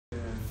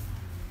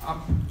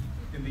up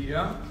in the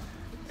air.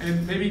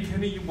 And maybe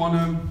Kenny, you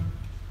wanna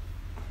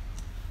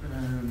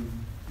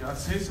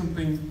say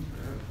something,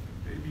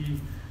 maybe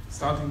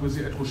starting with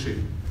the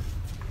Rocher.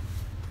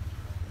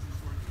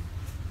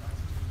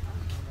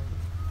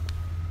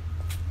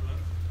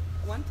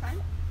 One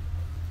time?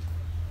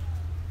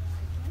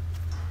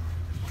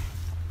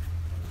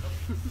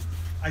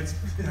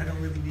 I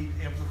don't really need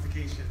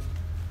amplification.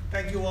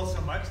 Thank you all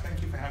so much.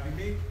 Thank you for having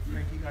me.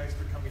 Thank you guys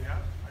for coming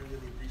out. I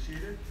really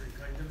appreciate it. Very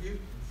kind of you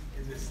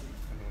in this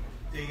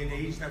day and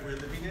age that we're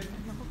living in.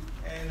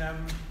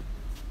 And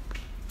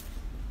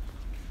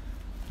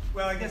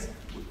well, I guess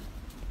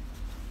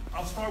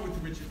I'll start with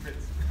the Richard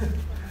Prince.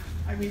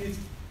 I mean, it's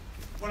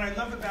what I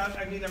love about,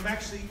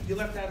 you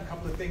left out a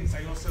couple of things.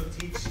 I also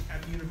teach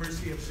at the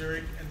University of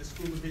Zurich and the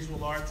School of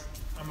Visual Arts.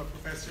 I'm a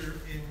professor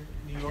in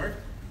New York.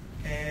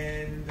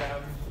 And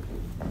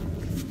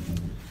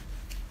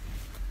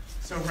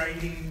so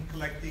writing,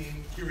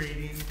 collecting,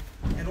 curating,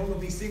 and all of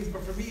these things.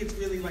 But for me, it's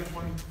really like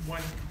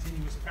one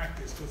continuous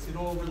practice, because it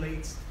all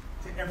relates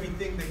to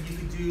everything that you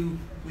could do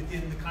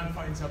within the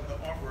confines of the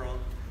art world.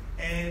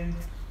 And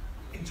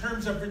in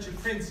terms of Richard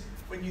Prince,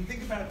 when you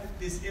think about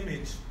this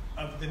image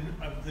of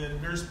the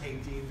nurse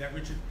painting that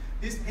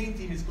this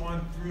painting has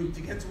gone through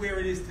to get to where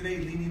it is today,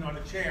 leaning on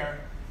a chair.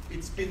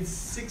 It's been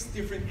 6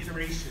 different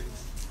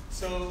iterations.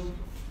 So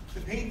the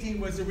painting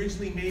was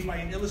originally made by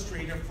an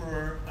illustrator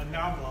for a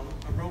novel,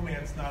 a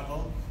romance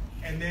novel,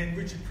 and then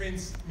Richard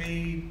Prince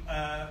made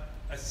a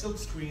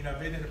silkscreen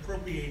of it and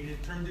appropriated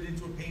it, turned it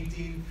into a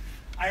painting.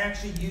 I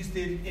actually used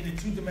it in a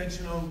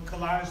 2-dimensional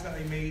collage that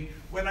I made.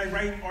 When I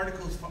write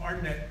articles for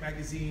ArtNet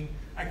magazine,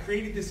 I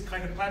created this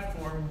kind of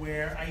platform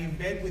where I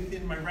embed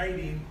within my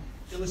writing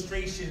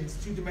illustrations,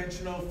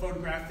 2-dimensional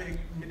photographic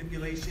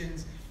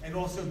manipulations, and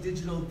also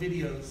digital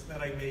videos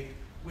that I make,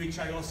 which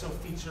I also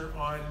feature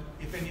on,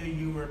 if any of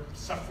you are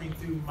suffering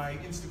through my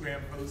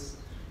Instagram posts,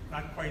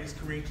 not quite as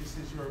courageous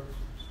as your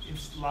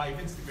live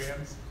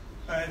Instagrams,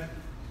 but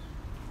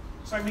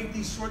so I make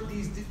these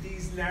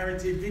these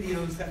narrative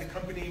videos that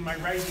accompany my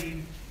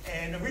writing.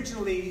 And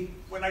originally,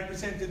 when I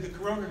presented the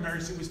Corona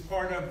Nurse, it was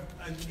part of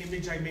an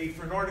image I made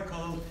for an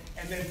article,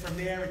 and then from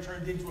there it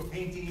turned into a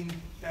painting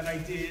that I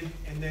did,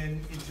 and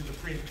then into the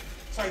print.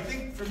 So I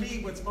think for me,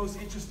 what's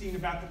most interesting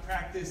about the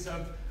practice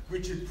of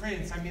Richard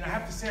Prince, I mean, I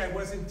have to say I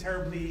wasn't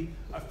terribly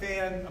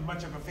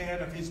much of a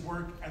fan of his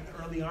work at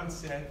the early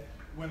onset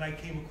when I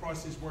came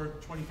across his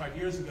work 25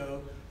 years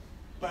ago.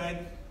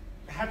 But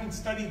having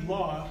studied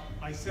law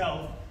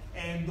myself,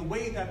 and the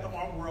way that the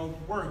art world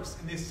works,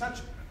 and there's such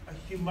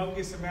a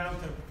humongous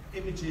amount of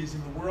images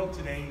in the world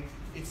today,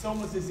 it's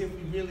almost as if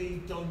we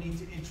really don't need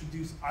to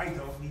introduce,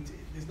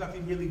 there's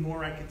nothing really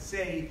more I could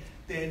say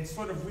than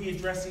sort of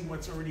readdressing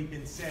what's already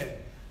been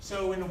said.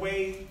 So in a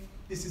way,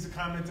 this is a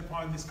comment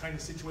upon this kind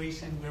of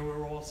situation where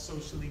we're all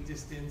socially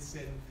distanced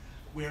and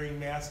wearing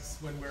masks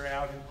when we're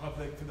out in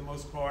public for the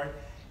most part.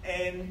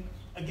 And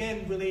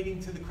again, relating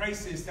to the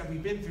crisis that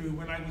we've been through,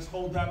 when I was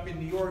holed up in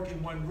New York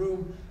in one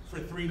room for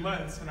 3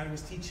 months, and I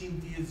was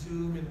teaching via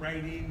Zoom and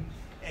writing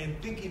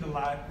and thinking a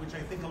lot, which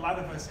I think a lot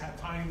of us have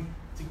time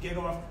to get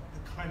off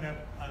the kind of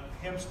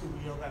hamster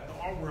wheel that the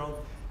art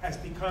world has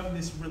become,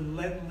 this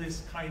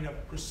relentless kind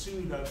of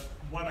pursuit of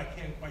what I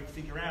can't quite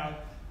figure out,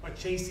 but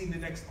chasing the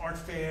next art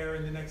fair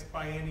and the next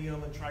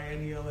biennial and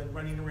triennial and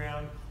running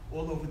around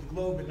all over the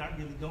globe and not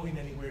really going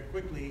anywhere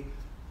quickly.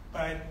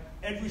 But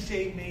Ed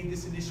Ruscha made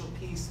this initial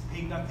piece,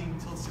 paid nothing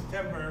till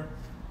September,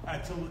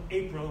 till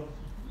April,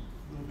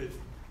 a little bit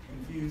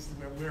confused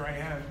where I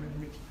am,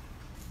 in which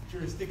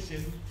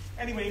jurisdiction.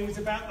 Anyway, it was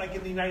about, like,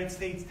 in the United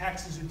States,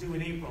 taxes are due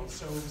in April,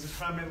 so it was a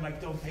comment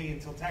like, don't pay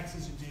until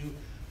taxes are due.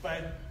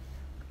 But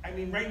I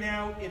mean, right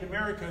now in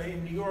America,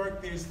 in New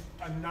York, there's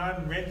a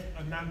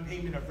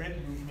non-payment of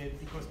rent movement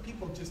because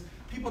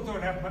people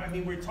don't have money. I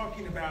mean, we're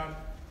talking about,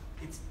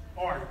 it's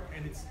art,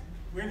 and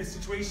we're in a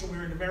situation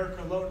where in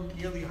America alone,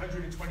 nearly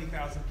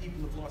 120,000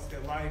 people have lost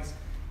their lives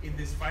in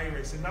this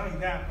virus. And not only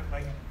that,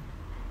 but like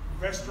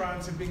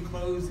restaurants have been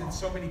closed and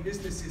so many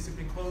businesses have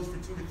been closed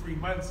for 2 to 3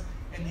 months,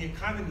 and the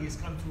economy has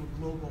come to a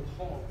global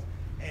halt.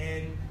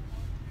 And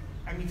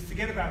I mean,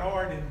 forget about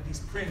art and these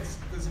prints,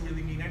 it doesn't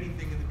really mean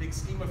anything in the big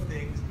scheme of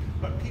things,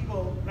 but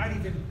people, not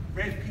even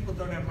rent, people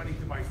don't have money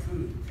to buy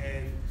food,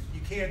 and you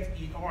can't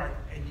eat art,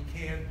 and you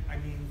can't, I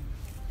mean,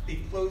 they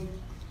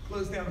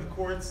closed down the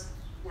courts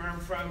where I'm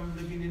from,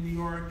 living in New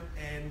York,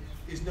 and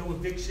there's no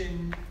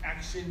eviction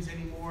actions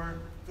anymore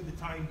for the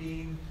time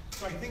being.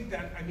 So I think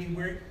that, I mean,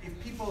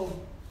 if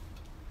people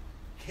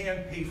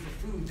can't pay for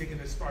food, they're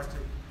gonna start to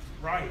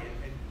riot,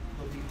 and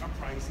there'll be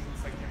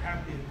uprisings like there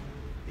have been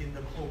in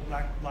the whole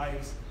Black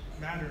Lives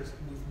Matters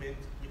movement,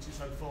 which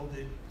is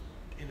unfolded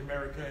in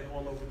America and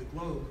all over the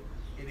globe,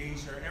 in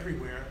Asia,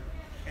 everywhere.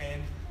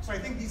 And so I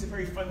think these are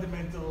very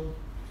fundamental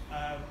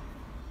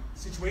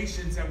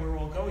situations that we're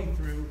all going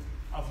through,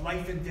 of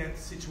life and death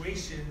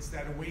situations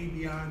that are way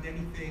beyond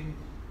anything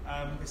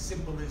as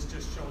simple as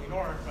just showing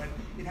art. But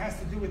it has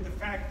to do with the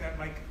fact that,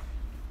 like,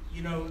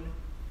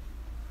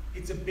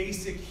 it's a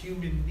basic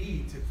human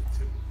need to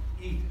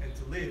eat and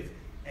to live.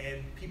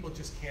 and people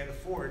just can't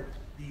afford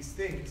these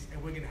things,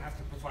 and we're going to have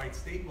to provide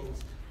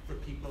staples for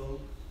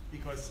people,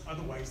 because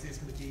otherwise there's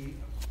going to be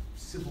a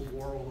civil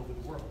war all over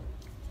the world.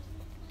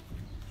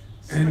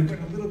 So I went a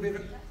little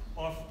bit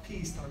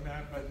off-piste on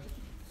that, but...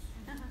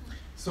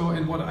 So,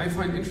 and what I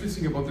find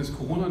interesting about this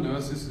Corona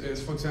nurse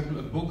is for example,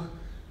 a book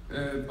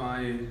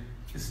by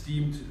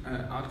esteemed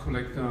art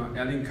collector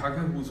Erling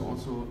Kagge, who's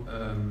also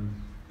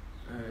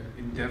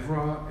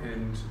endeavorer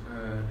and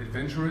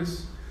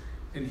adventurous.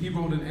 And he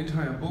wrote an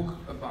entire book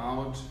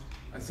about,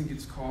 I think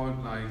it's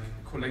called like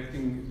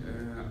collecting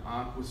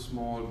art with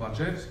small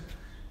budget.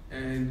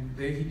 And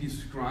there he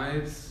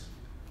describes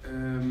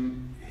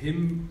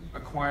him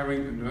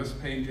acquiring a nurse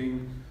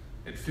painting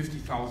at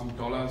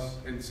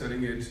 $50,000 and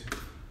selling it,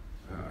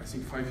 I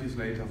think 5 years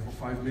later, for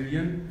 $5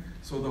 million.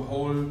 So the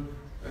whole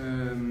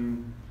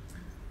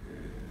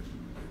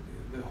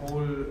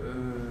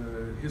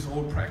his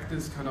whole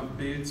practice kind of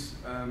builds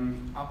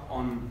up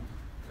on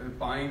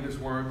buying this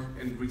work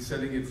and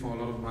reselling it for a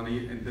lot of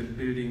money, and then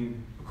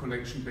building a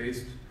collection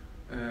based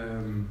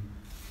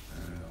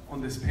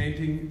on this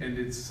painting. And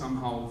it's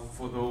somehow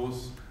for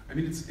those, I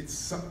mean,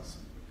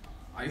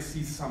 I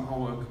see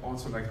somehow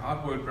also like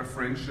art world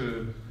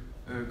referential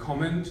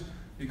comment,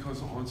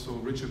 because also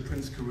Richard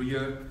Prince's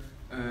career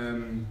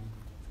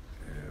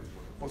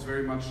was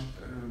very much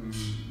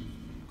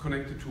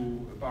connected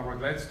to Barbara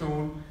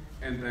Gladstone,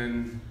 and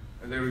then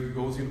Larry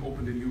Gagosian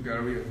opened a new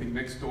gallery, I think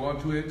next door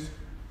to it,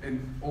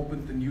 and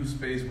opened the new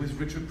space with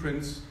Richard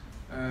Prince,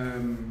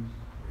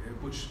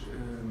 which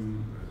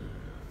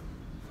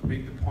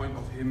made the point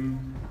of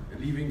him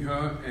leaving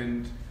her.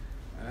 And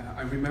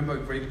I remember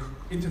a great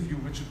interview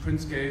Richard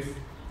Prince gave,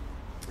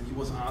 and he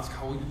was asked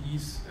how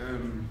he's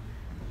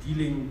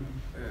dealing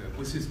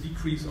with his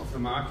decrease of the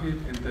market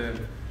and the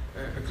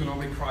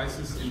economic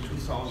crisis in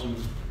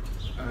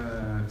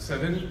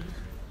 2007,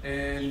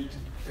 and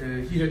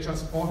he had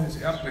just bought his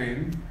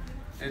airplane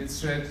and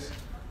said,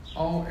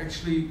 oh,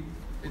 actually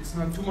it's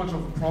not too much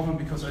of a problem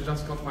because I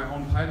just got my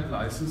own pilot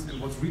license,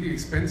 and what's really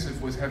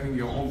expensive with having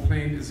your own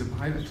plane is a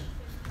pilot.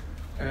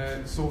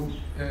 So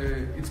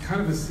it's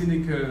kind of a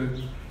cynical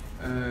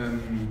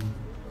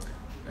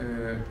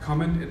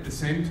comment at the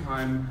same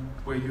time,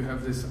 where you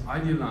have this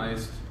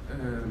idealized,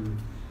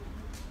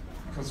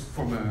 because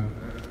from a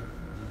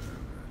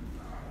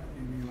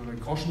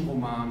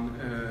Groschenroman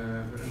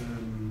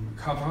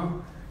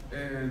cover,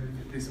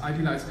 this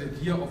idealized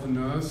idea of a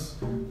nurse,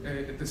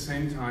 at the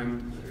same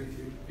time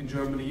in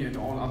Germany and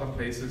all other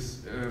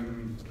places,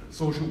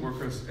 social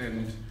workers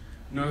and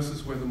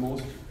nurses were the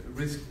most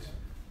risked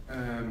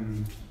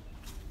in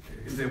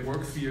their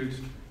work field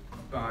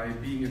by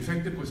being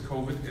infected with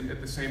COVID, and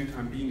at the same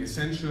time being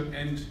essential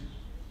and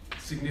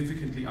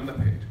significantly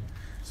underpaid.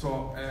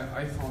 So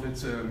I thought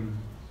it's an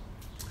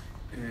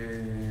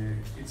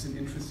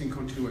interesting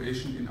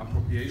continuation in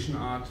appropriation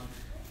art,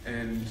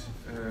 and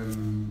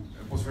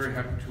was very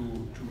happy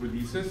to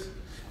release this.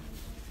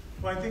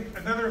 Well, I think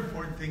another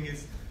important thing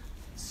is,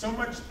 so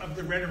much of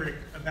the rhetoric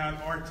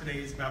about art today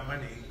is about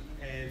money,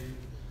 and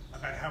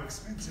about how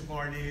expensive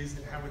art is,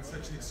 and how it's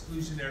such an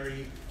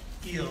exclusionary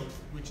field,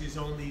 which is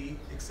only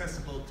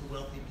accessible to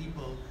wealthy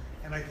people.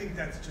 And I think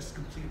that's just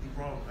completely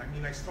wrong. I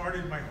mean, I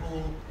started my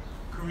whole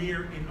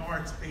career in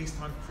arts based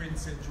on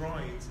prints and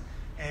drawings.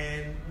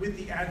 And with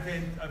the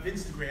advent of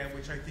Instagram,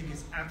 which I think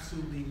is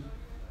absolutely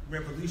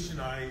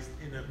revolutionized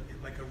in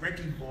like a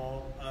wrecking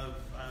ball of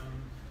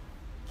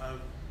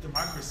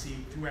democracy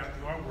throughout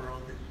the art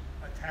world,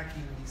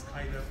 attacking these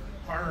kind of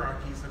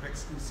hierarchies of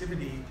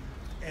exclusivity.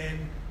 And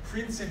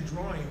prints and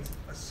drawings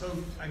are so,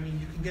 I mean,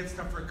 you can get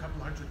stuff for a couple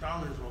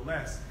 $100 or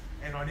less.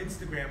 And on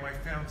Instagram, I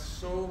found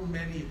so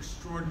many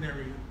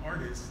extraordinary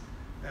artists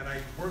that I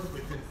worked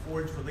with and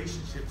forged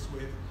relationships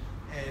with,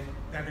 and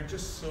that are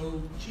just so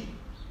cheap.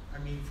 I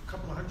mean, for a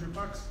couple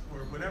 $100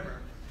 or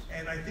whatever.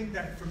 And I think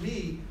that for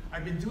me,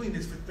 I've been doing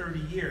this for 30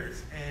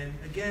 years. And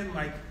again,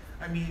 like,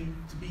 I mean,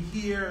 to be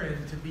here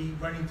and to be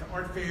running to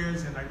art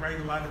fairs, and I write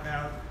a lot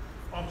about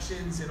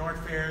auctions and art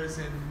fairs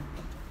and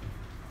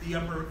the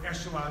upper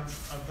echelons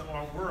of the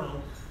art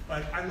world,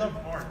 but I love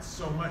art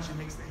so much. It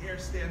makes the hair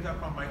stand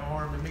up on my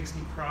arm, it makes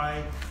me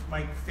cry,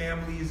 my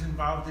family is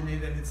involved in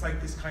it, and it's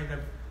like this kind of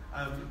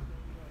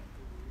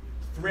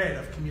thread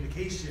of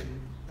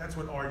communication. That's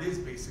what art is,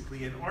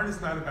 basically. And art is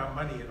not about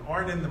money, and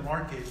art and the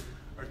market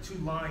are two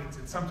lines,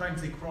 and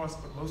sometimes they cross,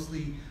 but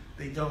mostly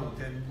they don't.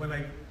 And when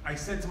I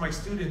said to my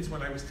students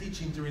when I was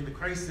teaching during the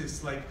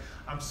crisis, like,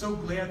 I'm so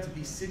glad to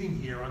be sitting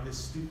here on this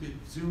stupid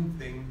Zoom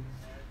thing,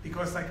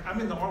 because like,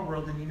 I'm in the art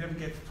world and you never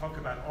get to talk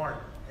about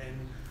art.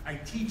 And I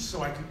teach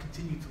so I can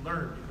continue to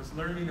learn, because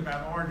learning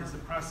about art is a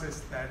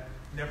process that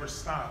never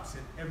stops,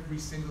 and every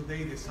single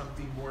day there's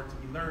something more to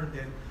be learned.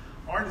 And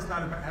art is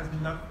not about, has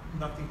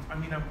nothing, I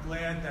mean, I'm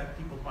glad that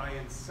people buy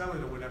and sell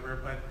it or whatever,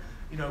 but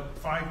you know,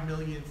 5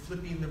 million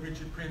flipping the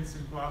Richard Prince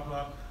and blah,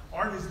 blah.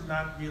 Art is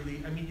not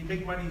really, I mean, you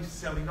make money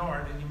selling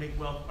art and you make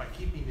wealth by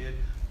keeping it,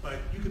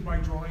 but you could buy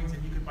drawings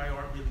and you could buy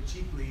art really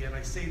cheaply. And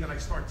I say that I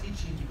start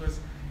teaching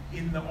because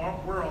in the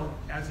art world,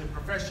 as a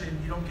profession,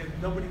 you don't get,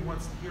 nobody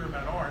wants to hear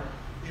about art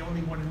They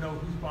only want to know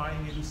who's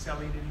buying it, who's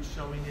selling it, who's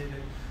showing it,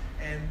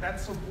 and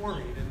that's so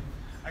boring. And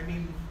I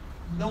mean,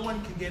 no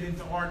one can get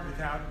into art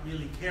without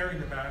really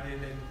caring about it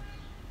and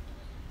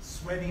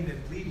sweating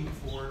and bleeding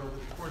for it over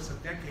the course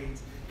of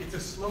decades. It's a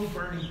slow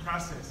burning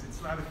process.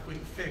 It's not a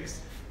quick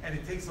fix, and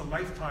it takes a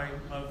lifetime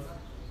of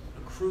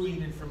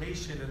accruing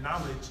information and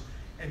knowledge.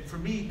 And for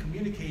me,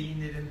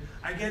 communicating it, and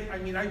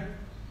I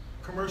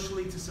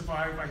commercially to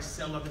survive, I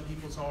sell other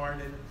people's art,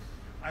 and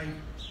I've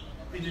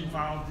been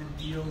involved in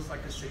deals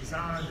like a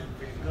Cezanne and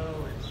Van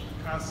Gogh and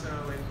Picasso,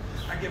 and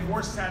I get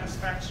more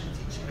satisfaction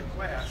teaching a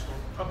class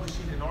or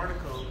publishing an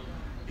article,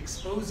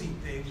 exposing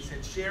things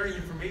and sharing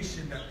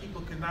information that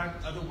people could not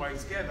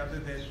otherwise get other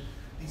than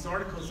these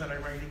articles that I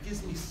write. It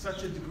gives me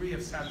such a degree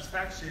of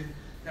satisfaction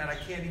that I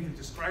can't even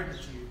describe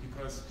it to you,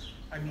 because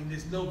I mean,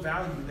 there's no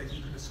value that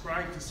you can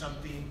ascribe to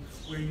something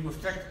where you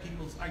affect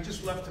people's. I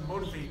just love to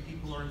motivate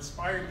people or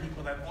inspire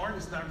people that art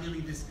is not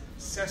really this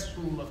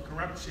cesspool of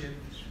corruption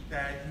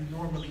that you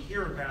normally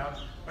hear about,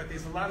 but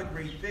there's a lot of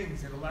great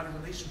things and a lot of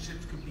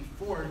relationships could be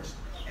forged.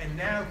 And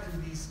now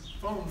through these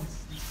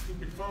phones, these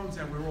stupid phones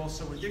that we're all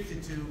so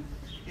addicted to,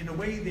 in a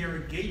way they're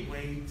a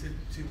gateway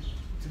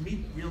to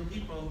meet real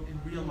people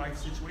in real life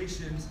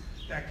situations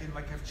that can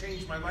have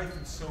changed my life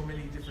in so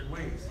many different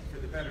ways for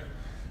the better.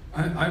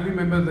 I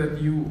remember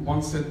that you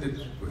once said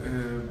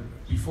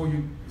that before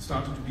you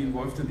started to be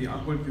involved in the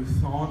art world, you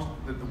thought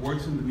that the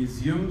works in the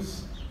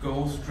museums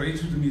go straight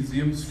to the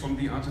museums from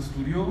the artist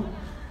studio,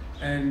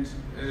 and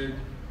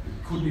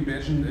couldn't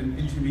imagine an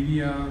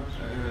intermedia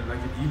like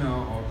a dealer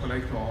or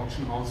collector or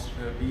auction house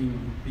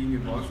being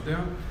involved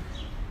there.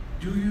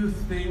 Do you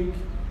think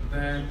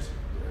that,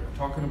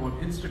 talking about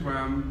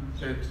Instagram,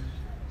 that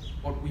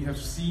what we have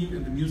seen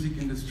in the music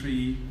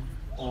industry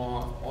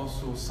or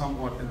also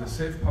somewhat in the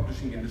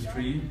self-publishing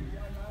industry,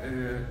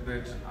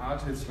 that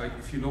artists, like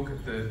if you look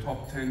at the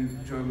top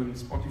 10 German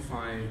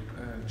Spotify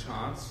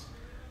charts,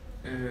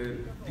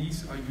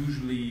 these are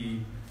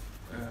usually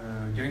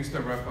gangster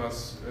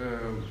rappers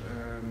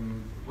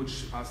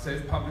which are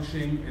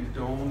self-publishing and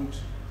don't,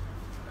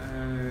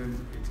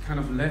 it kind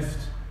of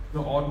left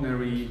the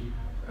ordinary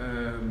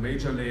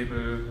major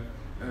label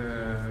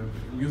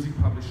music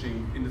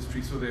publishing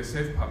industry, so they're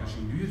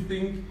self-publishing. Do you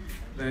think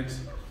that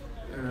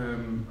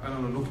I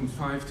don't know, looking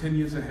 5-10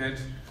 years ahead,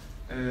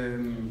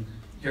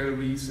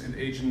 galleries and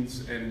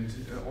agents and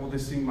all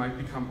this thing might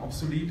become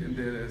obsolete, and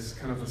there's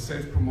kind of a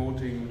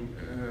self-promoting...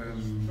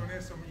 Don't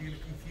ask somebody, you're going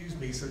to confuse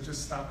me, so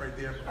just stop right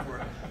there before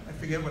I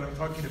forget what I'm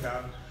talking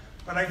about.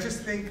 But I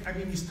just think, I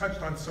mean, he's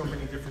touched on so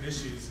many different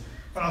issues,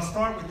 but I'll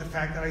start with the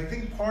fact that I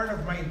think part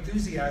of my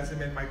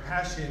enthusiasm and my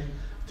passion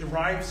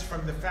derives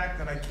from the fact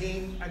that I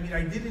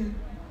didn't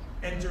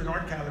enter an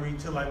art gallery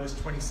until I was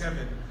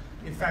 27.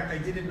 In fact, I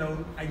didn't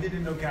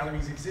know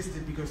galleries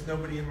existed because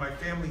nobody in my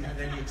family had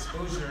any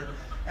exposure.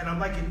 And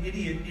I'm like an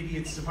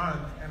idiot savant.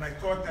 And I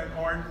thought that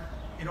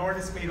an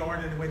artist made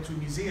art and it went to a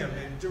museum.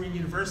 And during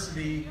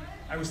university,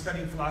 I was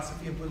studying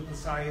philosophy and political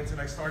science,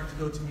 and I started to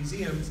go to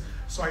museums.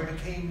 So I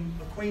became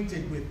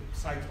acquainted with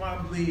Cy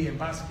Twombly and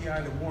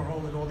Basquiat and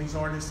Warhol and all these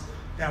artists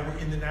that were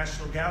in the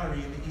National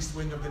Gallery, in the East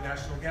Wing of the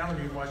National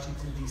Gallery in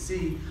Washington,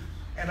 D.C.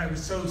 And I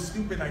was so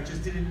stupid,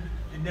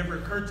 it never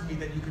occurred to me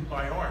that you could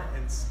buy art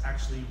and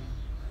actually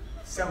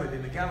sell it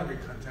in a gallery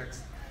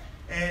context.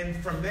 And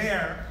from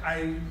there,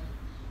 I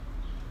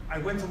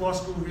went to law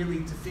school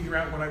really to figure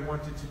out what I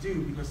wanted to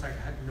do, because I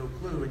had no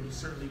clue, and you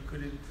certainly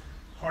couldn't,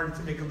 harder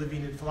to make a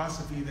living in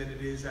philosophy than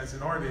it is as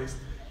an artist.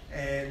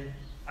 And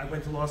I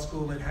went to law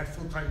school and had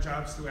full-time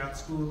jobs throughout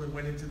school and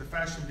went into the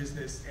fashion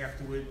business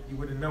afterward. You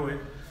wouldn't know it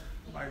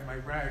by my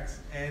rags.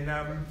 And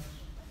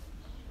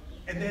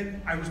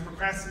then I was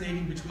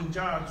procrastinating between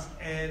jobs,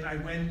 and I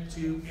went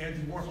to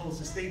Andy Warhol's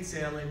estate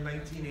sale in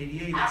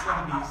 1988 at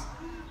Sotheby's,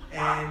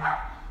 and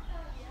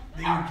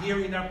they were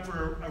gearing up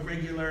for a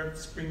regular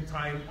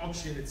springtime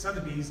auction at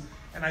Sotheby's,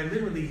 and I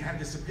literally had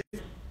this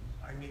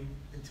epiphany,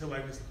 until I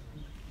was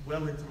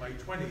well into my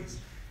 20s.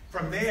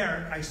 From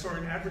there, I saw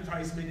an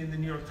advertisement in the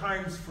New York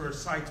Times for a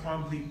Cy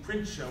Twombly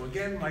print show.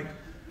 Again,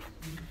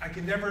 I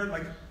can never,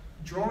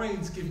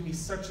 drawings give me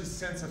such a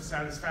sense of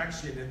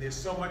satisfaction, and there's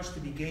so much to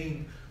be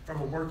gained from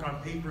a work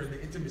on paper and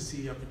the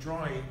intimacy of a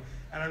drawing.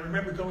 And I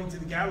remember going to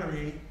the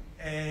gallery,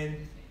 and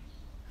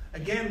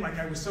again,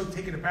 I was so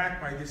taken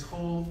aback by this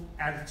whole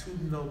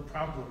attitudinal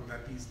problem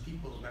that these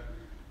people,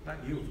 not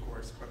you of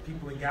course, but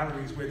people in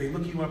galleries, where they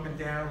look you up and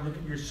down, look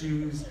at your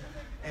shoes,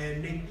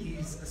 and make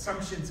these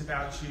assumptions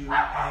about you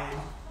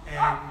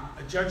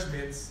and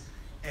judgments,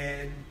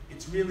 and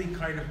it's really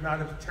kind of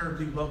not a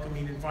terribly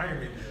welcoming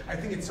environment. I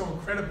think it's so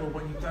incredible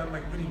when you've done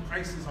winning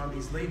prices on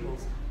these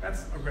labels.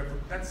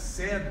 That's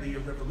sadly a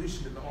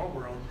revolution in the art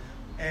world.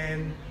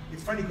 And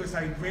it's funny because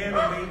I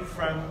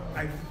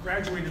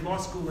graduated law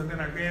school, and then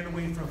I ran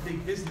away from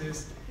big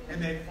business, and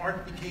then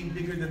art became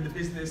bigger than the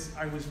business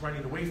I was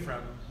running away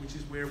from, which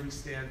is where we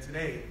stand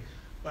today.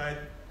 But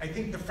I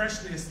think the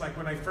freshness,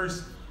 when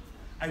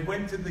I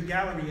went to the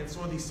gallery and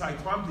saw these Cy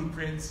Twombly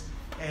prints,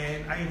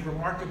 and I had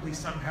remarkably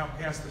somehow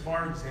passed the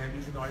bar exam,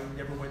 even though I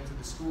never went to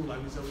the school. I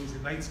was always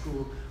in night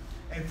school.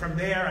 And from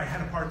there, I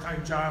had a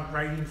part-time job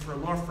writing for a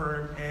law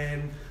firm,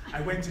 and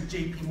I went to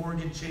JP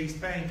Morgan Chase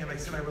Bank, and I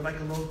said I would like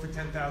a loan for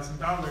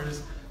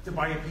 $10,000 to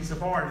buy a piece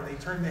of art. And they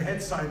turned their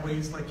head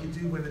sideways like you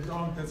do when a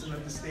dog doesn't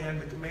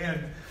understand the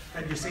command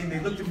that you're saying. They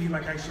looked at me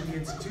like I should be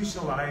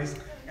institutionalized,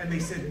 and they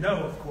said no,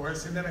 of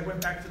course. And then I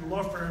went back to the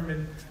law firm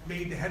and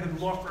made the head of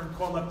the law firm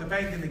call up the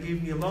bank, and they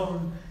gave me a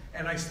loan.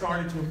 And I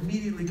started to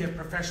immediately get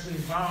professionally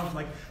involved.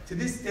 Like, to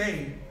this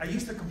day, I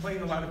used to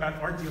complain a lot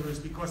about art dealers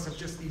because of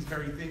just these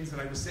very things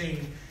that I was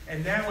saying.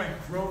 And now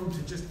I've grown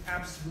to just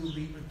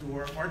absolutely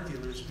adore art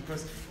dealers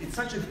because it's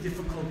such a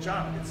difficult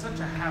job. It's such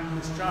a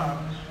hapless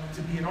job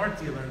to be an art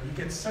dealer. You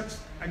get such,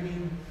 I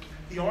mean,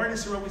 the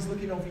artists are always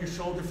looking over your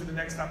shoulder for the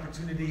next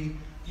opportunity.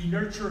 You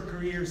nurture a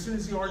career. As soon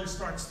as the artist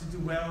starts to do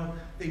well,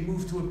 they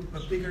move to a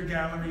bigger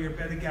gallery or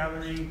better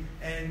gallery,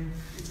 and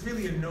it's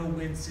really a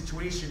no-win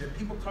situation. And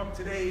people talk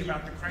today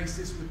about the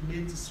crisis with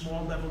mid to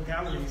small level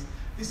galleries.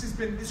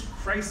 This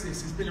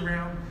crisis has been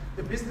around.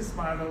 The business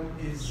model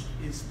is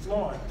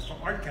flawed for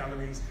art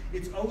galleries.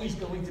 It's always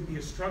going to be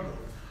a struggle.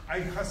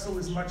 I hustle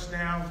as much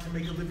now to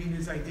make a living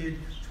as I did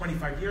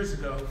 25 years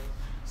ago.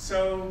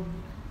 So.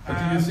 But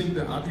do you think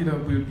the art dealer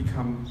will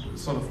become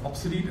sort of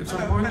obsolete at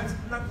some point?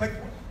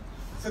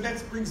 So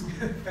that brings me,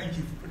 thank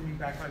you for putting me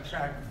back on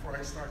track before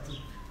I start to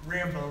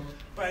ramble.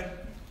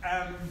 But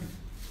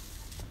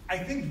I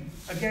think,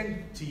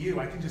 again, to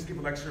you, I can just give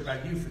a lecture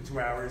about you for 2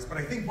 hours, but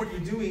I think what you're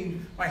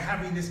doing by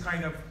having this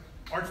kind of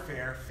art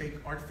fair, fake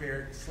art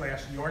fair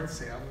 / yard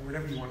sale, or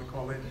whatever you want to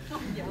call it.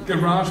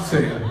 Garage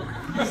sale.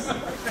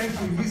 Thank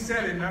you, you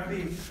said it, not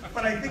me.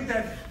 But I think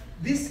that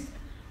this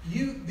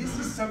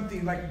is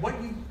something like what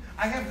you,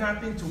 I have not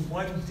been to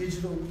one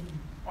digital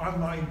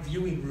online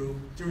viewing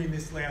room during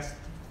this last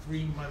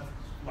 3-month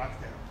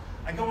lockdown.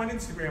 I go on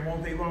Instagram all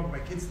day long. My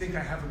kids think I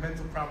have a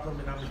mental problem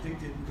and I'm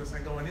addicted because I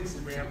go on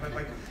Instagram. But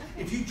like,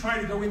 if you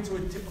try to go into a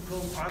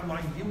typical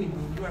online viewing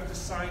room, you have to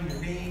sign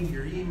your name,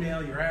 your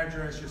email, your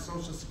address, your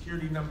social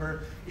security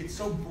number. It's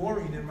so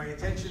boring, and my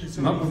attention is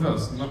so not with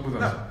us. No,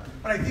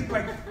 but I think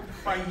like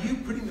by you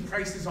putting the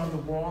prices on the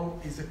wall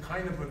is a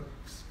kind of a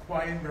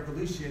quiet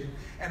revolution.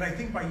 And I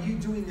think by you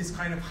doing this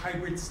kind of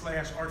hybrid /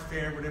 art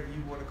fair, whatever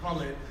you want to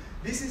call it,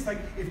 this is like,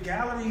 if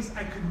galleries,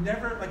 I could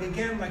never, like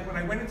again, like when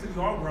I went into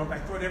the art world, I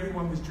thought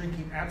everyone was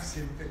drinking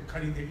absinthe and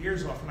cutting their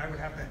ears off, and I would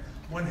have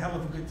one hell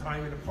of a good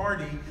time at a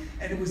party.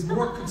 And it was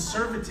more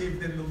conservative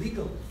than the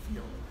legal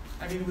field.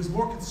 I mean, it was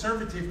more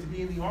conservative to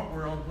be in the art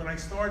world when I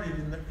started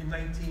in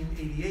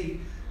 1988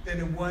 than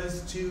it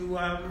was to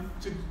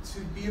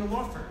be in a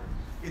law firm.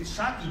 It's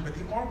shocking, but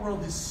the art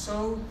world is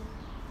so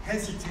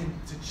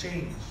hesitant to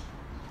change.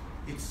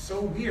 It's so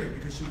weird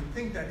because you would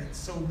think that it's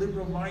so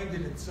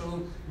liberal-minded and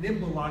so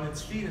nimble on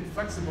its feet and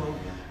flexible,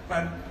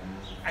 but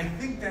I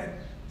think that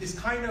this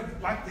kind of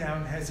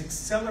lockdown has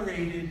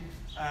accelerated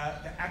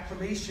the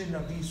acclimation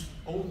of these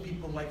old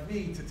people like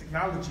me to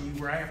technology,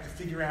 where I have to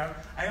figure out,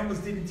 I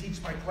almost didn't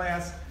teach my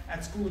class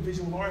at School of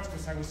Visual Arts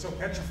because I was so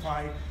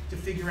petrified to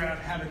figure out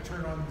how to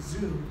turn on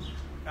Zoom.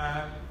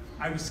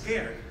 I was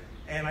scared,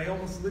 and I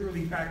almost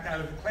literally backed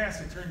out of the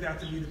class. It turned out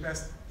to be the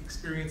best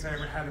experience I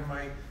ever had in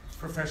my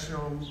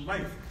professional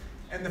life.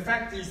 And the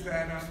fact is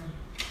that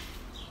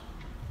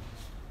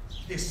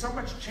there's so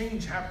much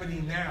change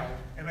happening now,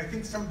 and I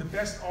think some of the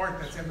best art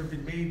that's ever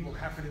been made will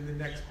happen in the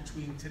next,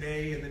 between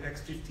today and the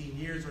next 15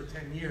 years or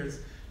 10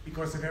 years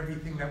because of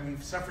everything that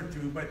we've suffered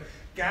through. But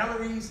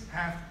galleries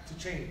have to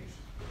change.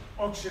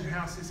 Auction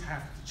houses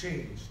have to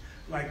change.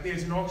 Like,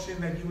 there's an auction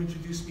that you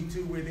introduced me to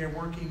where they're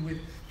working with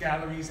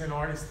galleries and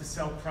artists to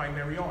sell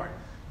primary art.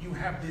 You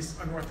have this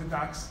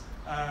unorthodox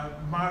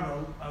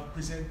model of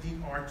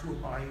presenting art to a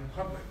buying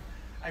public.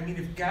 I mean,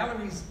 if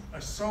galleries are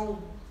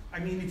so, I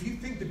mean, if you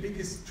think the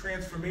biggest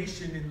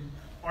transformation in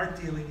art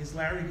dealing is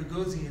Larry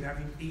Gagosian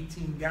having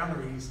 18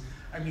 galleries,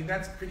 I mean,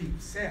 that's pretty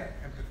sad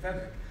and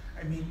pathetic.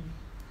 I mean,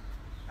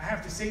 I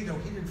have to say though,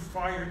 he didn't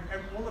fire,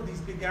 all of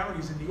these big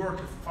galleries in New York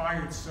have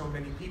fired so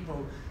many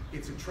people,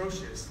 it's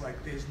atrocious.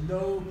 Like, there's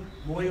no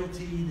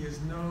loyalty,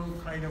 there's no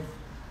kind of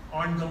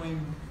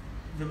ongoing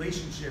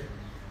relationship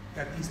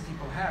that these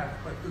people have.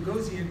 But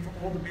Gagosian, for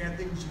all the bad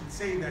things you can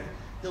say, that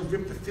he'll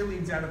rip the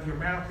fillings out of your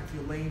mouth if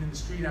you're laying in the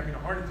street having a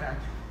heart attack,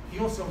 he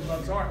also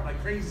loves art like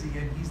crazy,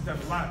 and he's done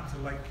a lot to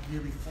like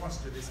really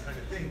foster this kind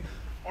of thing.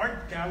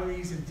 Art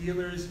galleries and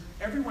dealers,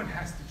 everyone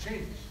has to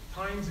change.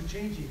 Times are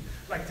changing.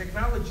 Like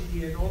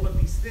technology and all of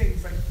these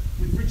things, like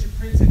with Richard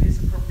Prince and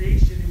his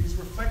appropriation, it was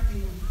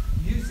reflecting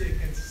music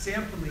and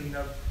sampling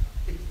of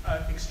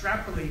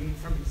extrapolating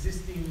from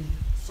existing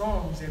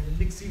songs and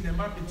mixing them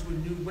up into a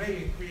new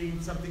way and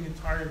creating something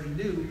entirely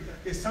new.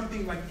 There's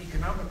something like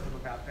economical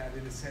about that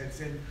in a sense,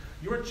 and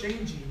you're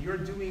changing, you're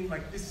doing,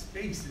 like, this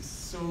space is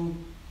so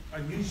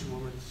unusual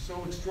and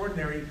so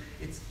extraordinary.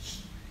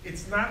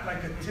 It's not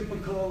like a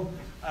typical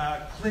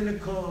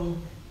clinical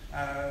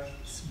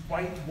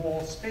white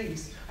wall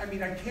space. I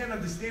mean, I can't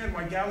understand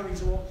why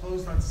galleries are all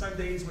closed on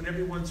Sundays when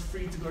everyone's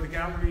free to go to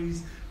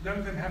galleries. None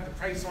of them have the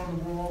price on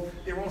the wall.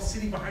 They're all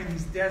sitting behind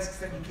these desks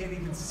that you can't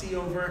even see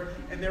over,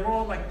 and they're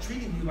all like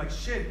treating you like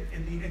shit.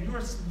 And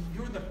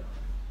you're the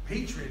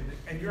patron,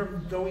 and you're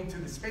going to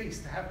the space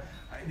to have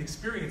an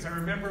experience. I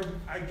remember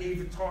I gave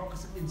a talk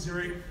in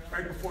Zurich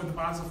right before the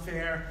Basel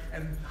Fair,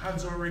 and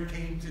Hans Ulrich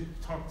came to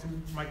talk to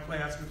my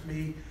class with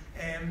me,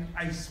 and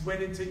I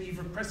went into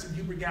either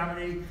Preston-Huber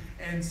Gallery,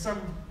 and some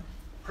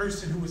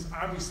person who was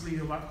obviously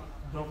a lot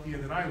wealthier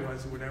than I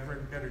was or whatever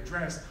and better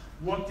dressed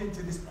walked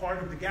into this part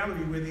of the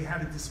gallery where they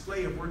had a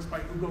display of works by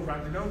Ugo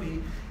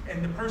Rondinoni,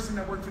 and the person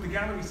that worked for the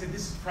gallery said,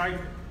 this is private.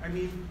 I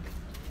mean,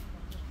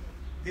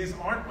 there's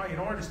art by an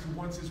artist who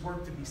wants his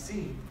work to be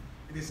seen.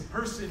 And there's a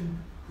person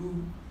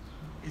who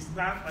is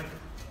not like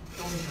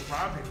going to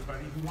rob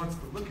anybody, who wants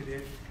to look at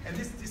it. And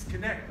this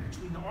disconnect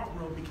between the art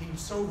world became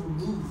so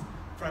removed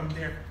from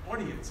their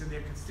audience and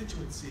their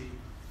constituency.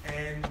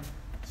 And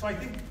so I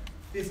think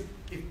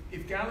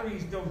if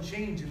galleries don't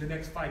change in the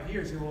next 5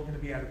 years, they're all going to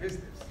be out of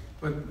business.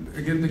 But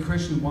again, the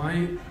question,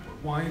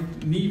 why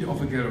need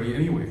of a gallery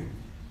anyway?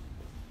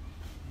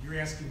 You're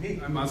asking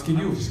me. I'm asking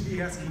you. I should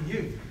be asking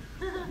you.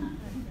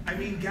 I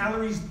mean,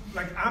 galleries,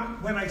 like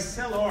when I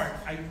sell art,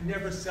 I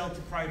never sell to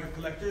private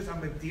collectors.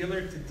 I'm a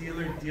dealer to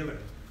dealer.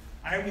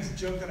 I always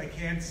joke that I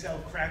can't sell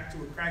crack to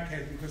a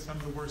crackhead because I'm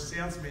the worst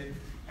salesman,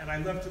 and I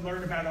love to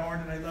learn about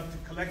art and I love to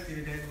collect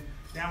it, and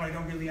now I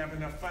don't really have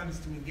enough funds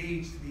to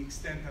engage to the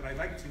extent that I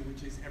like to,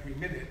 which is every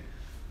minute,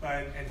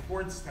 and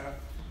hoard stuff.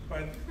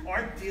 But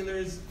art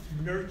dealers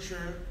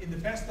nurture, in the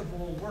best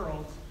of all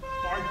worlds,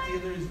 art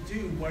dealers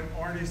do what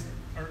artists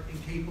are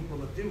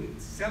incapable of doing,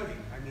 selling.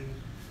 I mean,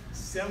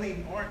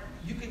 selling art,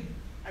 you can,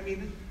 I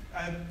mean,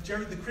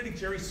 the critic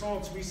Jerry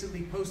Saltz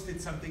recently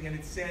posted something and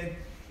it said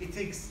it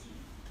takes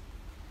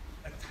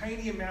a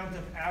tiny amount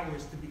of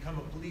hours to become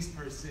a police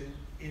person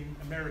in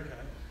America,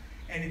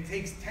 and it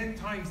takes 10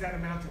 times that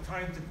amount of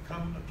time to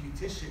become a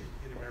beautician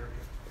in America.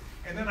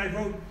 And then I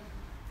wrote,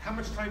 how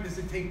much time does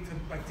it take to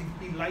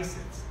be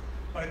licensed?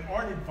 But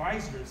art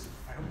advisors,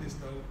 I hope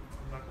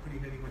I'm not putting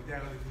anyone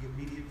down in the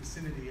immediate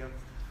vicinity of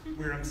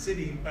where I'm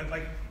sitting, but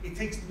it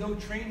takes no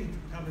training to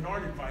become an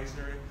art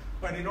advisor.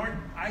 But in art,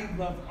 I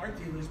love art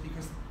dealers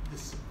because the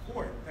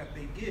support that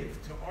they give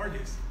to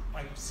artists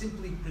by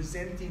simply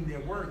presenting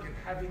their work and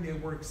having their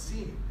work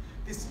seen.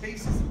 This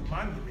space is a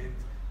monument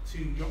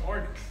to your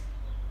artists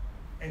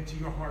and to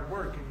your hard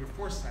work and your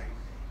foresight.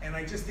 And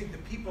I just think the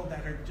people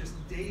that are just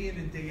day in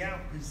and day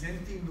out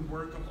presenting the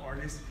work of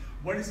artists,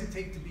 what does it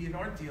take to be an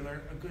art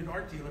dealer, a good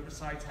art dealer,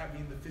 besides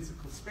having the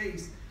physical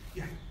space?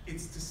 Yeah,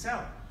 it's to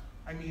sell.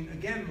 I mean,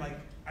 again,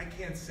 I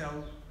can't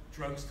sell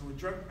drugs to a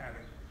drug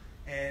addict.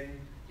 And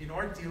an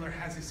art dealer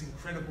has this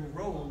incredible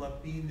role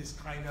of being this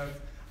kind of,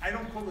 I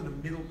don't call it a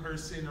middle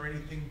person or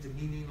anything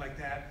demeaning like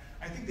that.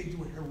 I think they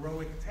do a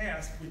heroic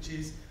task, which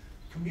is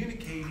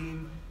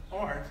communicating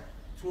art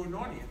to an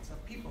audience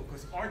of people,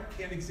 because art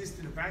can't exist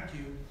in a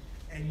vacuum,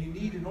 and you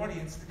need an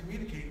audience to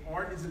communicate.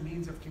 Art is a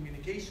means of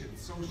communication.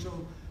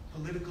 Social,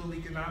 political,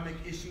 economic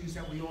issues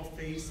that we all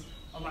face,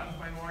 a lot of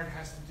my art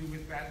has to do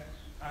with that,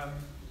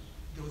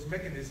 those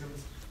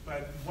mechanisms.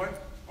 But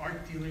what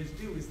art dealers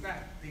do is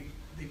that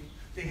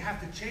they have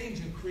to change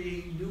and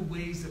create new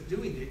ways of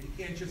doing it. You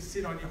can't just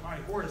sit on your high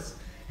horse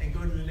and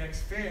go to the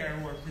next fair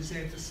or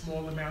present a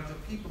small amount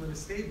of people in a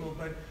stable,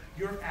 but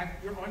you're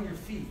on your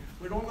feet.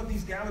 With all of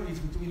these galleries,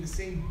 we're doing the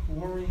same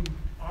boring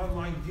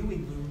online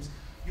viewing rooms.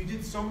 You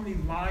did so many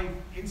live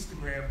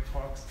Instagram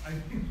talks. I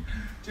mean,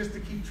 just to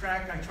keep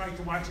track, I tried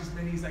to watch as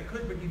many as I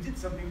could, but you did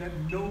something that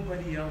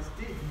nobody else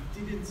did.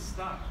 You didn't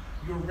stop.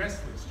 You're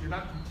restless. You're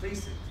not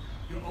complacent.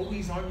 You're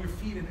always on your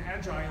feet and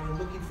agile and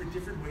looking for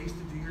different ways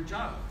to do your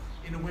job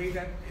in a way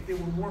that if there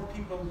were more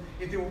people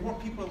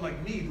like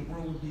me, the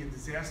world would be a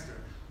disaster.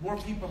 More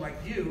people like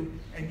you,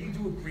 and you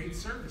do a great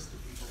service to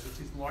people, which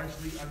is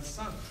largely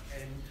unsung,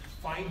 and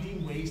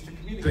finding ways to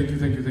communicate.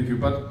 Thank you.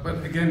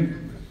 But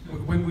again,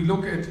 when we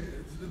look at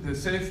the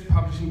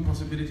self-publishing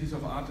possibilities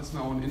of artists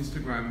now on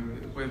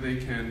Instagram, where they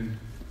can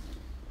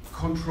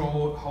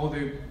control how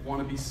they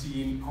want to be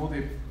seen, how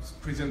they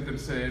present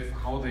themselves,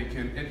 how they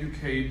can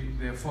educate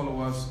their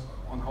followers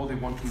on how they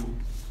want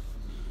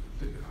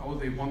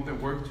their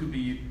work to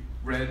be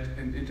read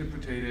and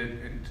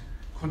interpreted and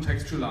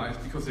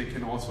contextualized, because they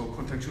can also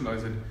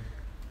contextualize it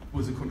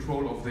with the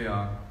control of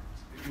their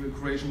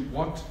creation.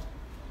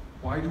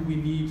 Why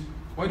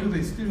do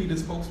they still need a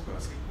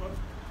spokesperson? Well,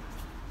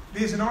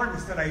 there's an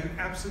artist that I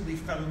absolutely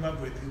fell in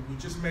love with, who we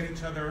just met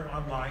each other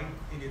online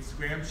in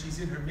Instagram. She's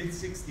in her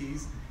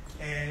mid-60s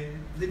and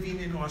living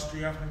in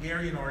Austria,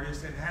 Hungarian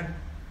artist, and had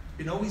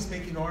been always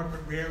making art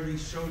but rarely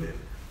showed it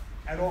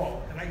at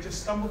all. And I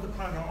just stumbled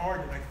upon her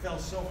art and I fell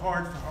so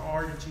hard for her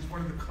art, and she's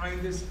one of the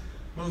kindest,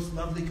 most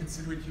lovely,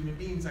 considerate human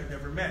beings I've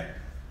ever met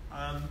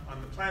on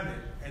the planet,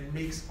 and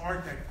makes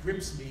art that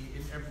grips me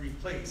in every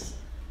place.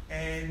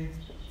 And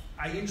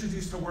I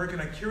introduced her work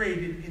and I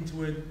curated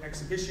into an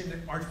exhibition at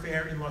Art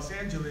Fair in Los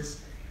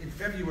Angeles in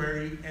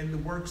February, and the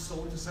work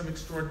sold to some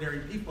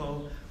extraordinary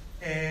people,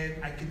 and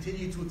I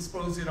continue to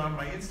expose it on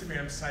my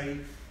Instagram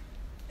site,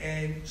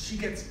 and she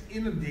gets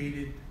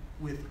inundated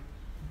with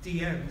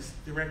DMs,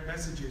 direct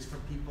messages from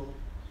people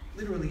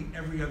literally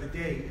every other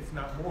day, if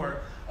not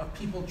more, of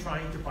people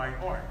trying to buy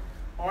art.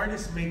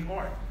 Artists make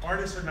art.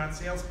 Artists are not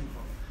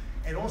salespeople.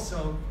 And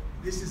also,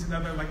 this is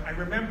another, like, I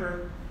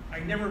remember I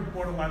never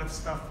bought a lot of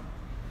stuff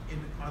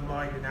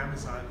online in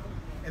Amazon.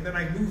 And then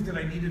I moved and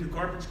I needed a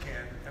garbage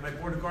can. And I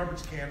bought a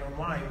garbage can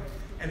online.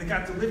 And it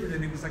got delivered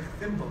and it was like a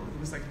thimble. It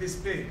was like this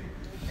big.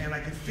 And I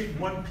could fit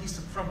one piece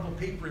of crumpled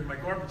paper in my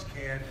garbage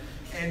can.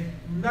 And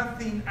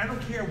nothing, I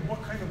don't care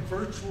what kind of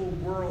virtual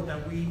world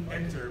that we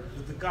enter,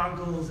 with the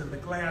goggles and the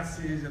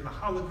glasses and the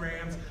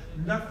holograms,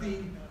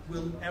 nothing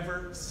will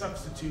ever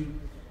substitute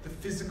the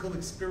physical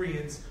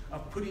experience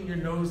of putting your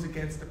nose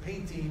against a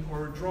painting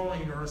or a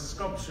drawing or a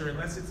sculpture,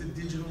 unless it's a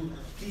digital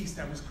piece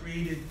that was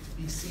created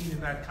to be seen in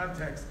that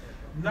context.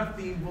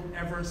 Nothing will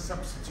ever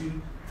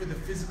substitute for the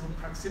physical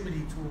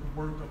proximity to a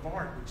work of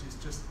art, which is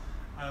just,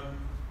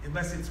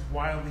 unless it's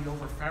wildly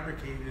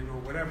over-fabricated or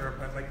whatever,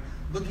 but like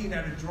looking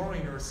at a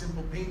drawing or a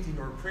simple painting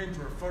or a print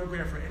or a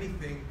photograph or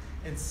anything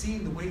and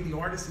seeing the way the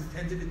artist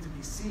intended it to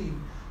be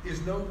seen, there's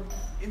no,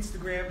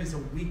 Instagram is a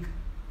weak,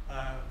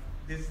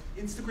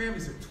 Instagram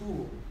is a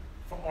tool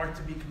for art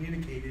to be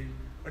communicated,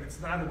 but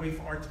it's not a way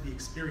for art to be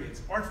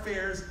experienced. Art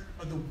fairs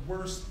are the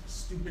worst,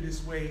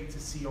 stupidest way to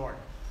see art.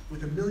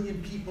 With 1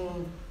 million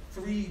people,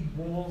 3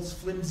 walls,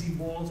 flimsy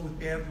walls with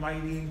bad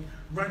lighting,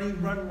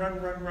 running,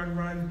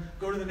 run,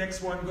 go to the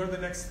next one, go to the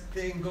next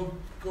thing, go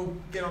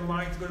get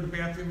online to go to the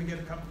bathroom and get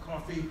a cup of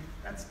coffee.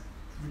 That's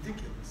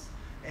ridiculous.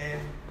 And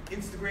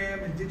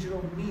Instagram and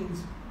digital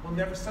means will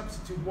never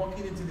substitute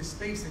walking into this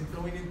space and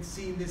going and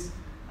seeing this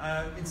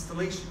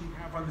installation you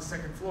have on the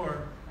 2nd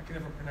floor. I can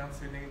never pronounce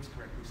their names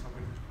correctly.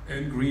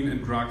 And Green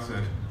and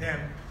Dragset. Them.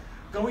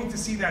 Going to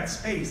see that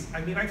space.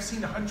 I mean, I've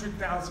seen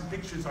 100,000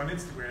 pictures on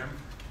Instagram.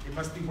 It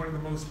must be one of the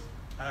most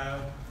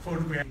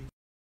photographed.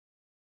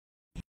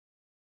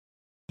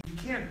 You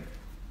can't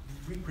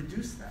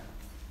reproduce that.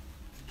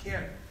 You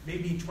can't.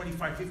 Maybe in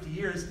 25, 50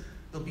 years,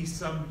 there'll be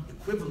some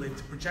equivalent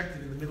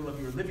projected in the middle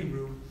of your living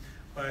room,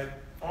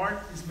 but art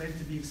is meant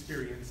to be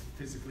experienced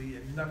physically,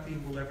 and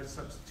nothing will ever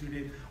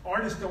substitute it.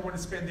 Artists don't want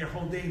to spend their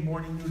whole day,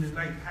 morning, noon, and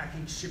night,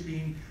 packing,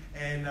 shipping,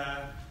 and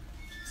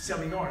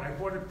selling art. I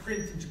bought a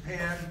print in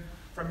Japan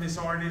from this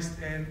artist,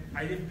 and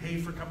I didn't pay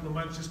for a couple of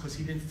months just because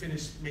he didn't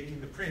finish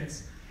making the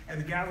prints. And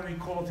the gallery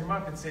called him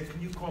up and said,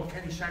 "Can you call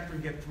Kenny Schachter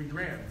and get $3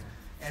 grand?"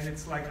 And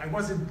it's like, I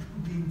wasn't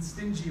being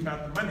stingy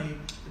about the money.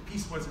 The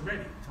piece wasn't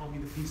ready. He told me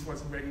the piece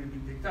wasn't ready to be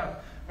picked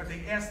up. But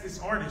they asked this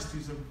artist,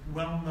 who's a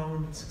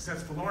well-known,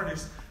 successful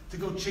artist, to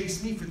go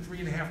chase me for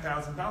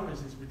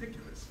 $3,500 is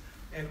ridiculous.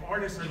 And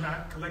artists are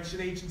not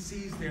collection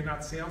agencies. They're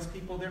not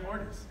salespeople. They're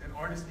artists. And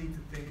artists need to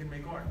think and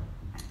make art.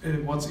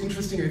 What's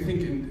interesting, I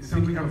think, in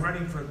thinking I'm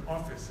running for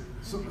office.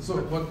 So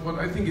what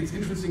I think it's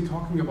interesting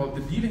talking about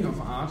the dealing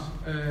of art,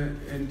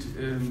 and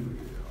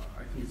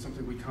I think it's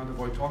something we can't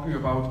avoid talking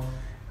about,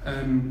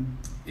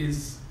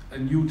 is a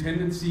new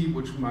tendency,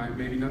 which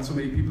maybe not so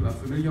many people are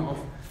familiar of,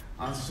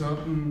 are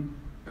certain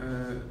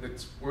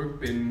that's work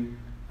been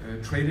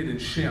traded in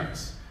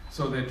shares,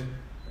 so that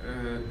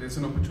there's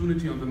an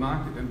opportunity on the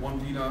market and one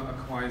dealer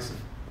acquires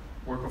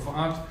a work of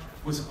art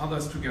with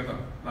others together,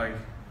 like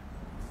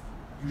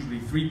usually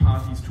 3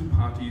 parties, 2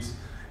 parties,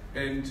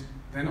 and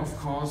then of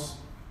course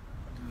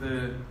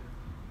it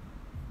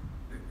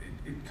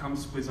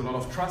comes with a lot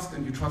of trust,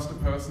 and you trust the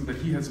person that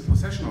he has a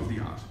possession of the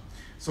art.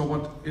 So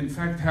what in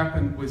fact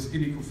happened with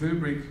Inigo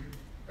Philbrick,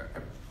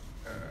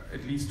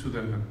 at least to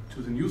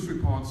the news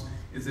reports,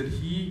 is that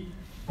he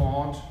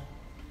bought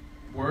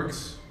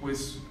works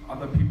with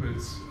other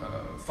people's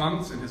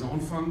funds and his own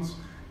funds,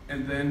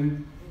 and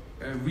then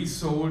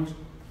resold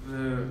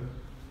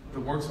the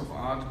works of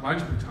art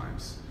multiple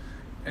times.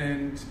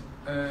 And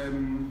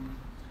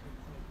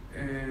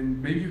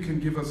maybe you can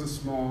give us a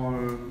small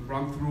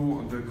run through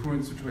on the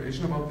current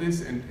situation about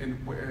this, and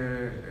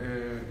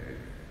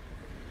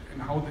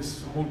how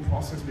this whole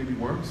process maybe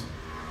works.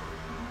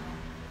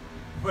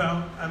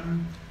 Well,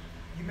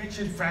 you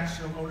mentioned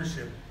fractional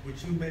ownership,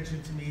 which you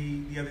mentioned to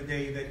me the other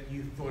day that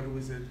you thought it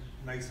was a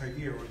nice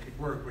idea or it could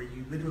work, where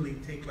you literally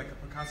take like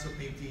a Picasso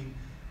painting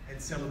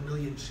and sell 1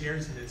 million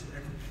shares in it. So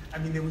I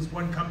mean, there was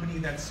one company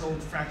that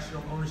sold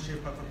fractional ownership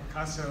of a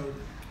Picasso,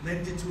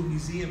 lent it to a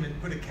museum and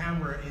put a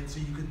camera in so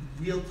you could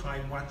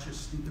real-time watch your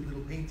stupid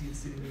little painting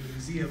sitting in the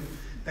museum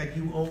that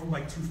you own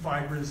like 2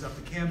 fibers of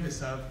the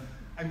canvas of.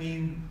 I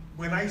mean,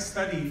 when I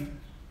studied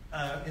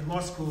in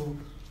law school,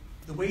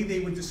 the way they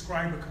would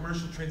describe a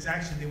commercial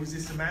transaction, there was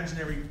this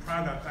imaginary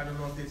product, I don't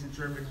know if there's a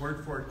German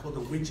word for it, called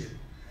a widget.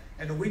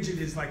 And a widget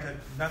is like a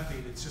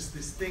nothing. It's just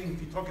this thing,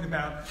 if you're talking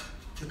about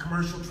the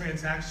commercial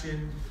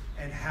transaction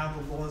and how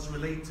the laws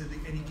relate to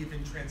any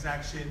given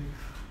transaction,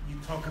 you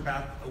talk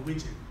about a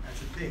widget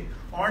as a thing.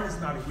 Art is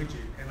not a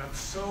widget, and I'm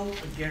so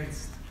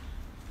against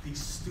these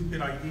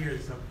stupid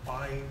ideas of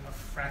buying a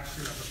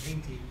fraction of a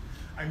painting.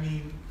 I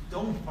mean,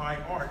 don't buy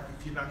art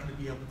if you're not going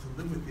to be able to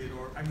live with it.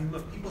 Or, I mean,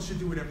 look, people should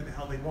do whatever the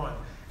hell they want.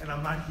 And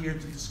I'm not here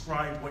to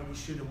describe what you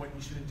should and what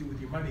you shouldn't do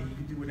with your money. You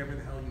can do whatever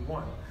the hell you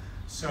want.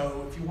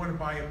 So if you want to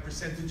buy a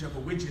percentage of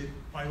a widget,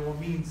 by all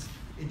means,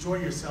 enjoy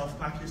yourself,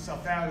 knock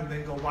yourself out, and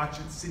then go watch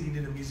it sitting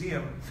in a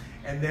museum.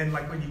 And then,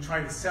 like, when you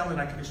try to sell it,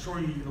 I can assure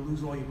you, you're going to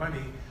lose all your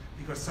money,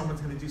 because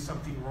someone's going to do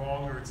something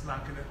wrong, or it's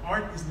not going to.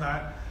 Art is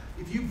not.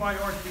 If you buy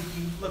art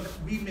thinking, look,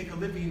 we make a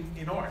living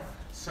in art.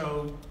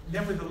 So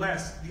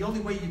nevertheless, the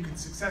only way you can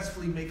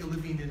successfully make a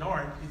living in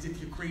art is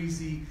if you're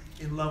crazy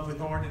in love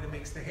with art and it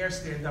makes the hair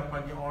stand up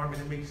on your arm,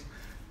 and it makes,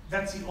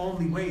 that's the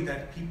only way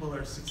that people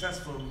are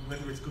successful,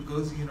 whether it's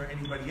Gagosian or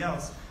anybody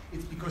else.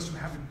 It's because you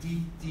have a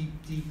deep, deep,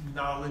 deep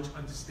knowledge,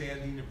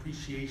 understanding,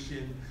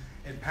 appreciation,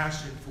 and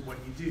passion for what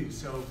you do.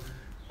 So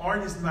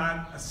art is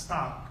not a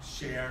stock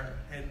share,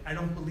 and I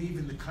don't believe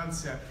in the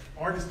concept.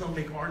 Artists don't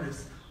make art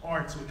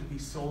so it can be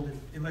sold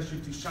unless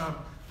you're Duchamp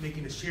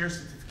making a share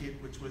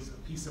certificate, which was a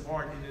piece of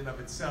art in and of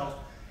itself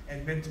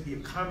and meant to be a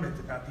comment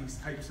about these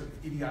types of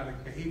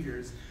idiotic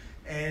behaviors.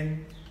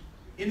 And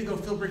Inigo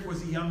Philbrick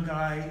was a young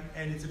guy,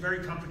 and it's a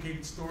very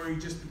complicated story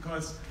just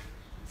because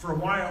for a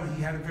while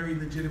he had a very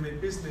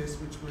legitimate business,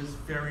 which was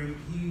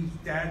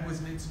dad was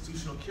an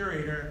institutional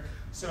curator,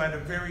 so at a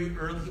very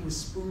early, he was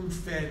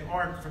spoon-fed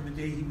art from the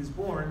day he was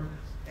born.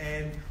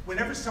 And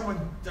whenever someone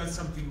does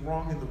something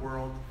wrong in the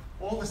world,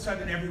 all of a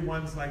sudden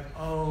everyone's like,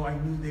 oh, I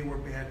knew they were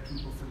bad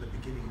people from the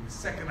beginning. The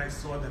second I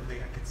saw them,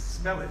 I could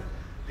smell it.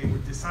 They were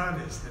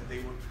dishonest, and they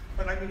were,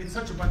 but I mean, it's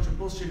such a bunch of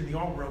bullshit in the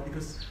art world,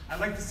 because I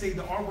like to say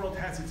the art world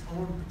has its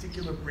own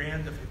particular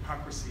brand of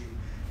hypocrisy.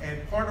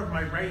 And part of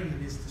my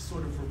writing is to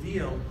sort of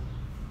reveal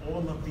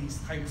all of these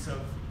types of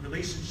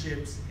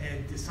relationships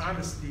and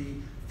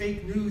dishonesty.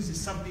 Fake news is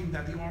something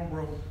that the art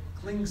world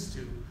clings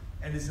to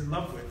and is in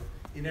love with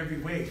in every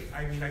way.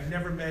 I mean, I've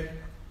never met,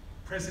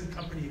 present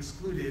company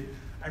excluded,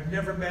 I've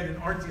never met an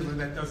art dealer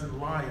that doesn't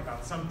lie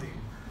about something,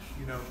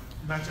 you know,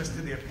 not just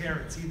to their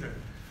parents either.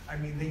 I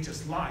mean, they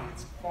just lie.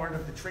 It's part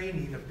of the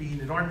training of being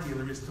an art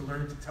dealer, is to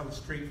learn to tell a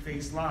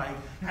straight-faced lie.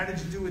 How did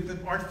you do at the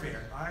art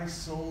fair? I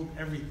sold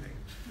everything.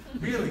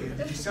 Really? And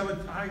did you sell it?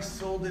 I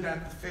sold it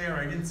at the fair.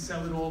 I didn't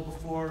sell it all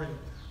before, and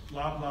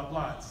blah, blah,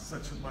 blah. It's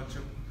such a bunch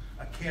of,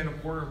 a can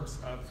of worms,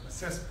 of a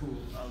cesspool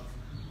of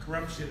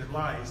corruption and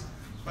lies.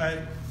 But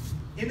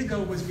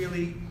Inigo was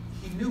really,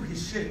 he knew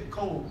his shit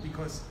cold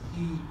because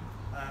he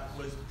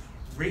was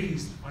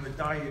raised on a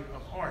diet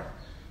of art.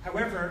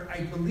 However,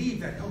 I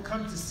believe that he'll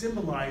come to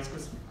symbolize,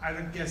 because I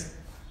guess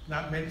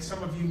not many,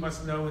 some of you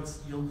must know,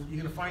 you're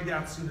going to find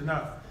out soon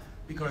enough,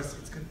 because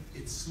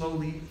it's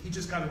slowly, he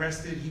just got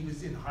arrested. He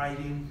was in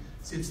hiding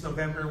since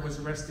November, was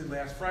arrested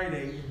last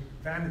Friday in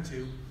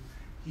Vanuatu.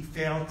 He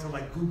failed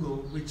to Google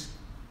which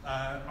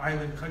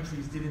island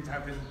countries didn't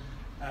have an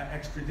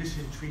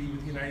extradition treaty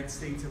with the United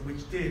States and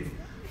which did.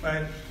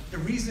 But the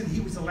reason he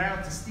was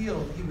allowed to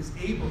steal, he was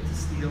able to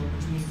steal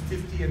between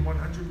 $50 and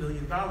 $100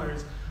 million,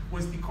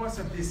 was because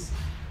of this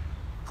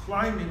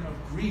climate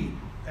of greed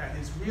that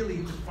has really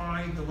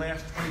defined the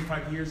last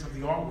 25 years of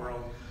the art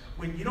world.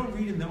 When you don't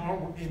read in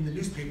the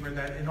newspaper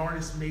that an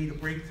artist made a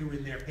breakthrough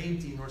in their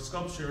painting or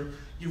sculpture,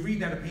 you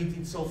read that a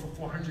painting sold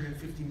for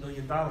 $450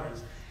 million.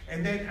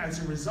 And then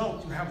as a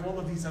result, you have all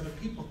of these other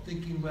people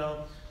thinking,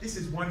 well, this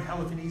is one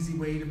hell of an easy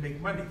way to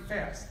make money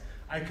fast.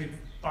 I could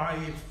buy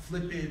it,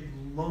 flip it,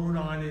 loan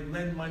on it,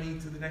 lend money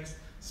to the next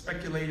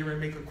speculator and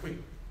make a quick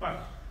buck.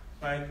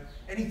 But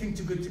anything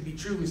too good to be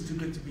true is too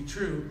good to be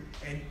true.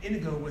 And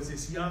Inigo was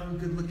this young,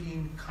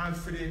 good-looking,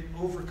 confident,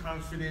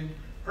 overconfident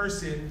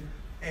person,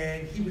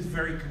 and he was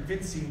very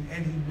convincing,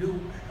 and he knew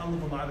a hell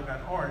of a lot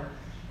about art.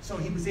 So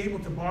he was able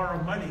to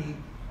borrow money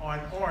on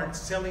art,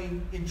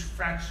 selling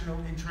fractional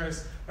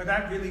interest, but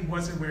that really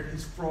wasn't where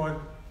his fraud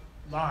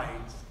lies.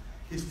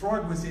 His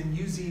fraud was in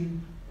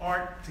using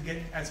art to get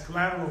as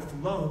collateral for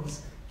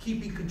loans,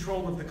 keeping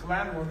control of the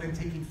collateral, and then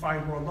taking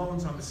 5 more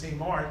loans on the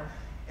same art.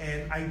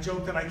 And I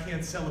joke that I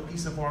can't sell a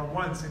piece of art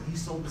once, and he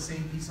sold the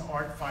same piece of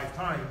art 5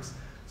 times.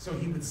 So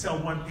he would sell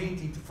one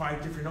painting to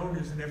 5 different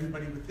owners, and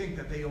everybody would think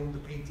that they owned the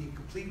painting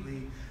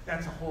completely.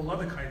 That's a whole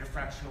other kind of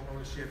fractional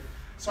ownership.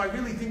 So I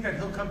really think that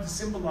he'll come to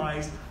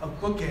symbolize a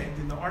bookend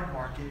in the art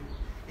market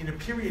in a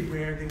period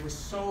where there was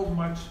so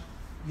much,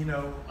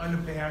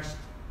 unabashed,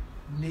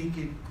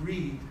 naked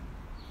greed,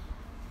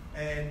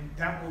 and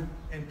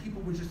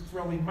people were just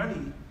throwing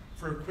money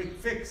for a quick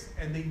fix,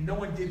 and no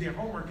one did their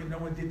homework and no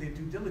one did their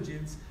due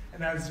diligence,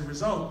 and as a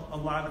result, a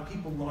lot of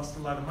people lost a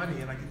lot of money.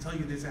 And I can tell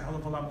you there's a hell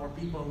of a lot more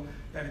people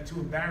that are too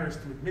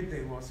embarrassed to admit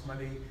they lost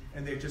money,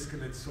 and they're just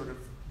going to sort of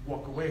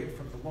walk away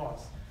from the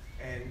loss.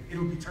 And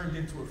it'll be turned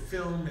into a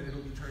film, and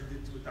it'll be turned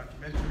into a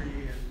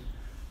documentary, and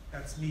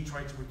that's me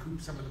trying to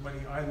recoup some of the money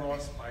I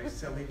lost by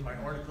selling my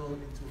article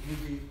into a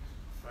movie.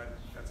 But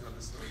that's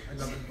another story.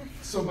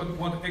 So, but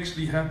what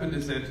actually happened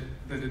is that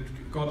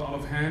it got out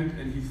of hand,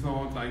 and he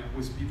thought,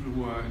 with people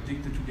who are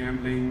addicted to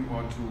gambling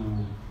or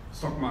to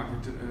stock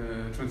market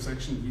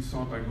transaction, he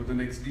thought, with the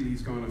next deal,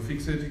 he's going to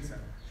fix it.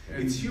 Exactly.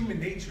 It's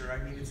human nature.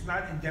 I mean, it's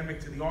not endemic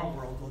to the art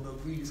world, although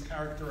greed has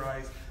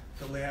characterized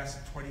the last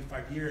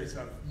 25 years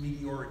of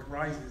meteoric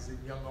rises in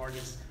young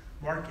artist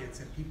markets,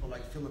 and people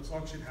like Phillips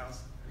Auction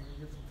House. Anyone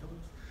here from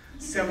Phillips?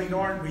 Selling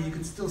art where you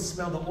can still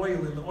smell the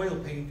oil in the oil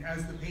paint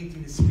as the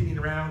painting is spinning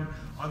around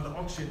on the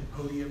auction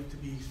podium to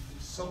be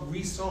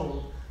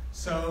resold.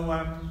 So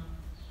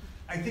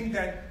I think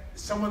that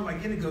someone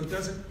like Inigo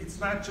it's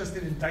not just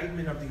an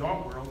indictment of the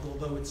art world,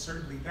 although it's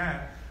certainly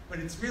that, but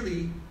it's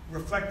really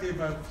reflective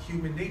of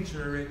human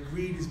nature, and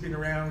greed has been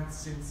around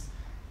since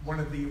one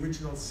of the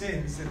original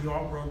sins, and the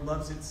art world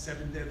loves its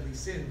 7 deadly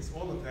sins,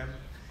 all of them.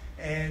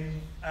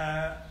 And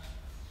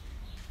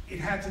it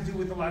had to do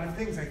with a lot of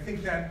things. I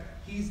think that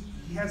he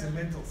has a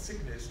mental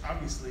sickness,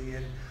 obviously,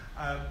 and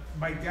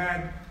my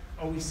dad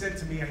always said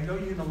to me, I know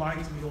you're gonna lie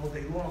to me all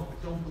day long,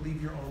 but don't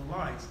believe your own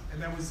lies.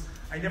 And that was,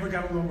 I never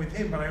got along with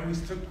him, but I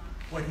always took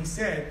what he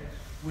said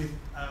with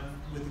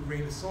a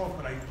grain of salt,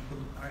 but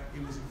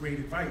it was a great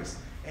advice.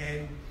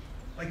 And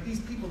like these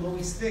people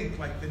always think,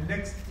 like the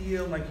next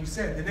deal, like you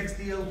said, the next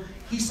deal,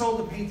 he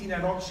sold a painting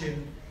at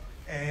auction,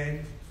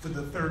 and for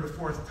the 3rd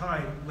or 4th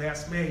time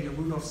last May, a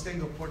Rudolf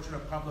Stengel portrait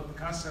of Pablo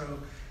Picasso,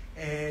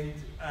 and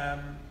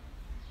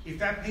if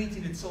that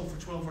painting had sold for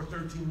 $12 or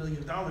 $13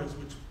 million,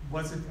 which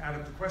wasn't out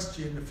of the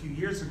question a few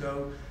years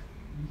ago,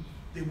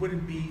 there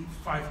wouldn't be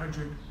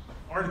 500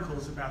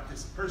 articles about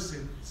this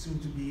person, soon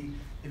to be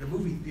in a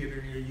movie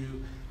theater near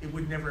you. It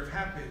would never have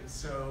happened.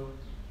 So.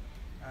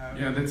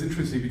 Yeah, that's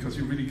interesting, because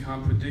you really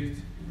can't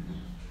predict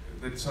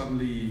that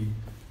suddenly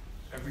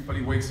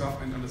everybody wakes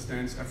up and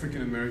understands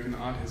African American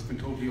art has been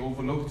totally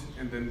overlooked,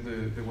 and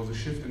then there was a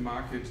shift in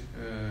market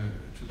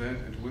to that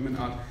and to women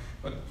art.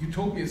 But you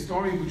told me a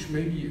story which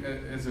maybe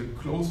as a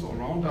close or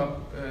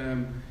roundup,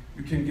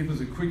 you can give us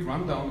a quick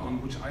rundown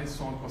on, which I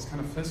thought was kind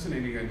of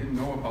fascinating, I didn't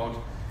know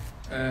about.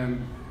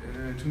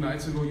 2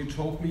 nights ago you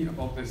told me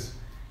about this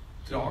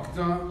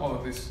doctor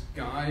or this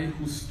guy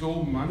who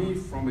stole money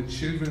from a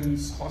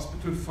children's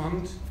hospital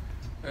fund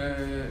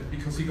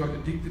because he got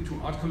addicted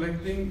to art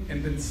collecting,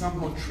 and then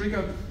somehow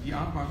triggered the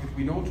art market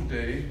we know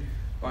today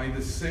by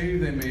the sale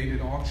they made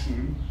at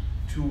auction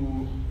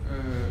to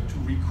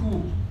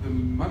recoup the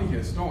money he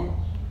has stolen.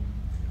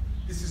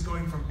 This is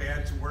going from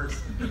bad to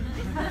worse.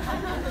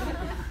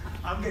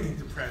 I'm getting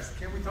depressed.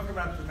 Can't we talk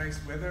about the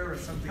nice weather or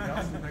something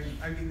else?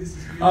 I mean, this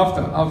is really,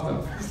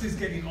 after. This is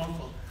getting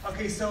awful.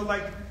 Okay, so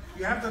like,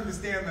 you have to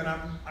understand that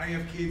I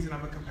have kids and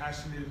I'm a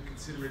compassionate and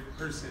considerate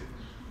person,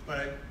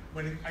 but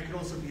I could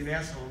also be an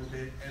asshole a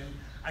bit. And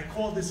I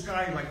call this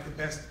guy like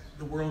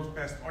the world's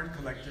best art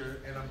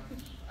collector, and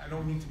I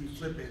don't mean to be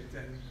flippant,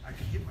 and I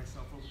could hit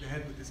myself over the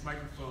head with this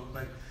microphone,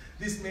 but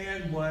this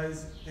man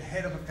was the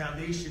head of a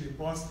foundation in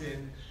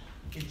Boston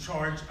in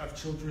charge of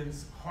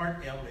children's heart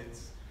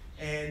ailments.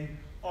 And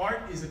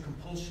art is a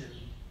compulsion.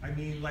 I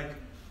mean, like,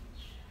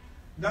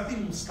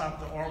 nothing will stop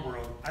the art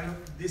world.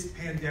 This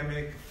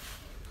pandemic,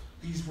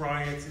 these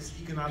riots, this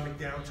economic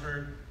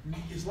downturn,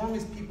 as long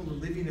as people are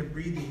living and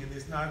breathing and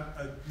there's not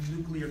a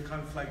nuclear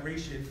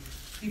conflagration,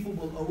 people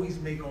will always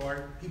make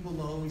art, people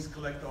will always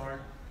collect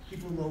art,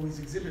 people will always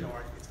exhibit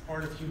art. It's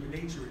part of human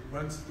nature. It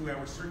runs through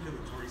our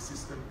circulatory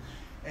system,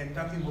 and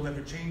nothing will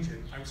ever change it.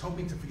 I was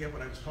hoping to forget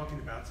what I was talking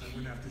about, so I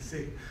wouldn't have to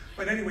sing.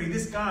 But anyway,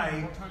 this guy...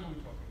 What time are we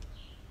talking?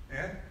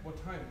 Yeah?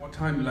 What time? What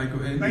time? Like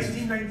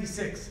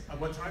 1996.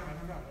 What time?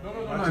 I don't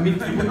know. No. I mean,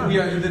 we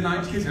are in the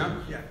 90s, yeah?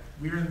 Yeah.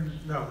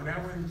 Now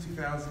we're in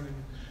 2000.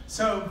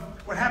 So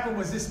what happened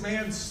was this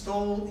man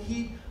stole.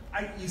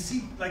 You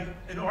see, like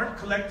an art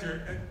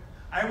collector.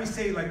 I always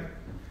say, like,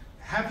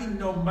 having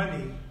no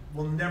money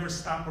will never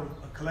stop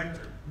a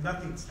collector.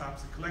 Nothing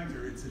stops a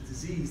collector. It's a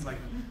disease like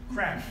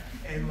crack.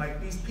 And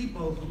like these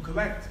people who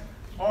collect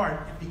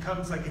art, it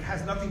becomes like it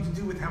has nothing to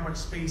do with how much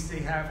space they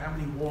have, how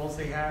many walls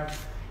they have.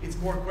 It's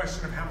more a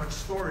question of how much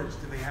storage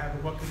do they have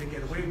and what can they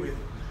get away with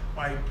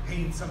by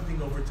paying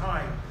something over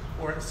time.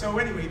 So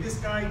anyway, this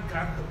guy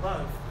got the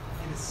bug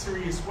in a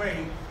serious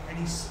way, and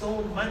he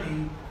stole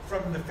money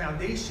from the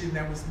foundation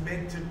that was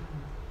meant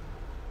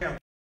to.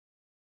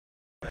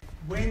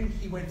 When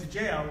he went to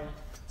jail,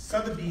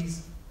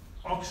 Sotheby's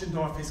auctioned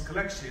off his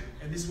collection,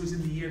 and this was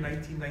in the year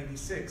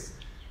 1996.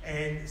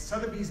 And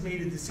Sotheby's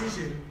made a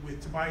decision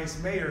with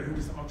Tobias Mayer, who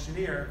was the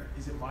auctioneer.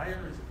 Is it Meyer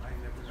or is it Meyer?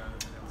 Never got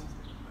it.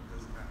 It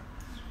doesn't matter.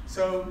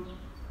 So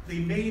they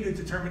made a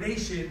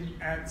determination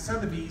at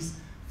Sotheby's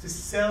to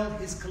sell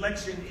his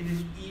collection in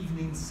an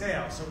evening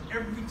sale. So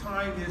every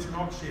time there's an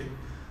auction,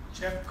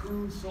 Jeff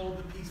Koons sold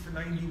the piece for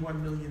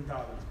 $91 million,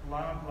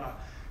 blah, blah.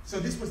 So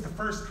this was the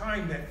first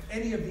time that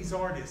any of these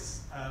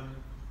artists,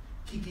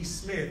 Kiki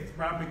Smith,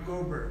 Robert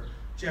Gober,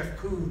 Jeff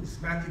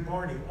Koons, Matthew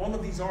Barney, all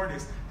of these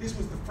artists, this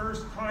was the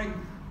first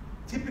time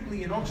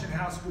typically an auction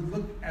house would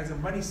look as a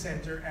money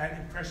center at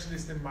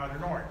Impressionist and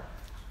modern art.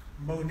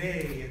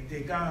 Monet and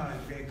Degas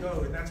and Van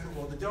Gogh, and that's where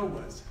all the dough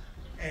was.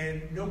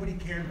 And nobody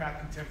cared about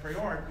contemporary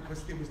art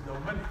because there was no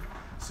money.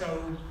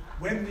 So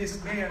when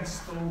this man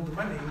stole the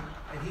money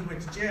and he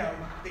went to jail,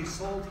 they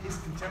sold his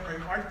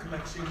contemporary art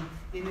collection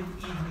in an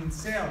evening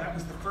sale. That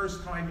was the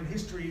first time in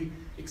history,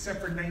 except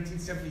for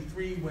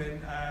 1973 when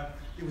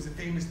there was a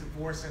famous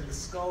divorce and the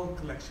Skull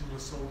collection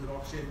was sold at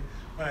auction.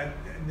 And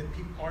the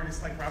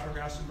artists like Robert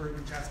Rauschenberg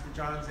and Jasper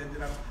Johns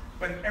ended up,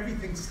 but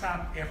everything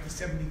stopped after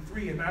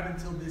 73, and not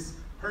until this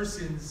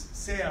person's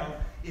sale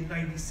in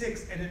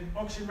 96, and an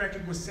auction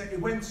record was set. It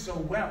went so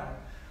well.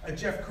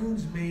 Jeff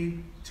Koons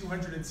made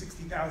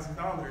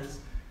 $260,000,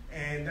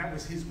 and that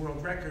was his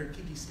world record.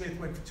 Kiki Smith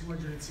went for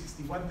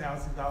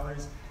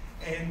 $261,000,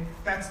 and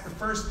that's the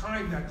first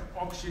time that the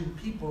auction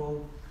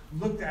people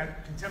looked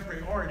at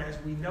contemporary art as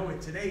we know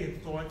it today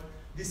and thought,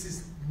 this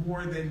is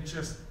more than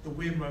just the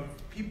whim of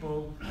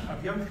people,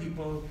 of young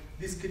people.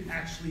 This could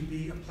actually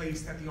be a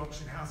place that the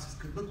auction houses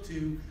could look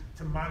to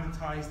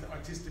monetize the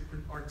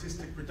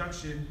artistic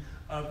production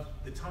of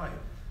the time.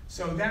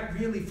 So that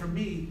really, for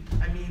me,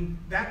 I mean,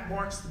 that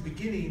marks the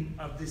beginning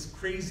of this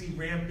crazy,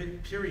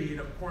 rampant period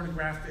of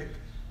pornographic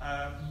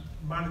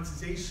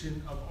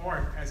monetization of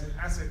art as an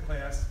asset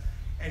class,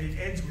 and it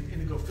ends with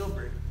Inigo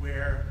Philbrick,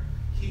 where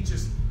he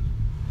just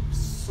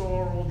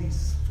saw all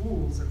these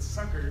fools and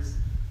suckers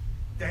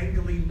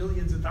dangling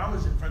millions of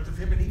dollars in front of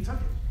him, and he took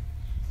it.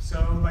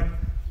 So, like,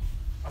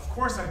 of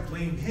course I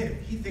blame him.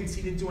 He thinks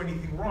he didn't do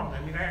anything wrong.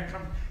 I mean,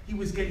 he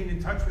was getting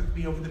in touch with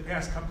me over the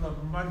past couple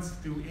of months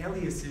through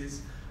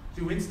aliases,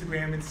 through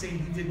Instagram, and saying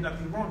he did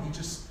nothing wrong.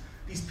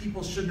 These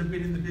people shouldn't have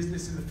been in the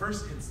business in the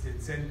first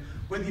instance. And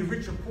whether you're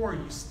rich or poor,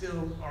 you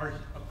still are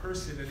a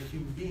person and a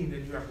human being,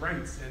 and you have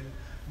rights. And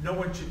no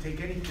one should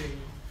take anything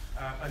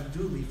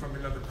unduly from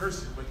another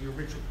person. Whether you're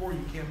rich or poor,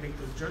 you can't make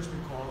those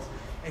judgment calls.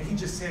 And he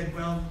just said,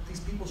 well, these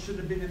people shouldn't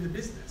have been in the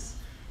business.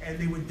 And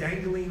they were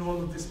dangling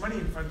all of this money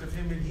in front of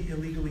him, and he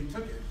illegally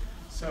took it.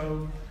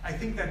 So I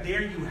think that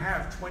there you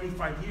have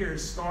 25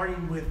 years,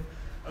 starting with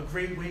a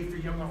great way for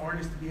younger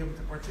artists to be able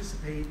to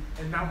participate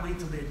and not wait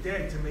till they're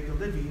dead to make a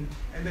living.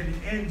 And then it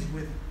ends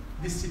with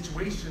this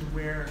situation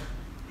where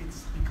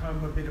it's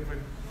become a bit of a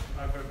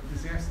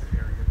disaster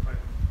area. But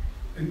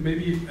and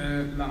maybe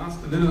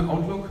last, a little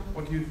outlook.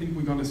 What do you think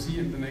we're going to see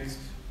in the next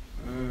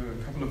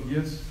couple of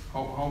years?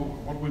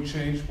 What will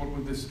change? What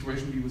will the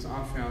situation be with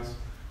art fairs?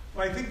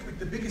 Well, I think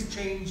the biggest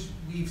change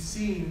we've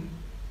seen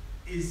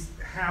is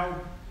how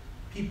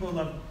people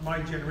of my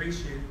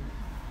generation,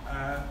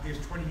 there's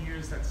 20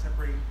 years that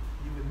separate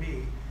you and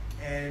me,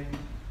 and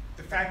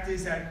the fact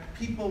is that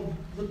people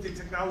looked at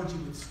technology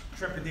with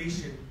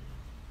trepidation,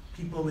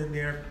 people in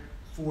their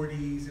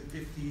 40s and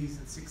 50s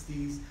and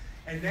 60s,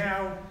 and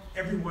now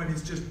everyone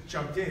has just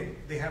jumped in.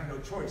 They have no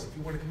choice. If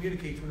you want to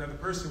communicate to another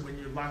person when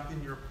you're locked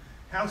in your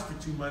house for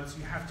 2 months,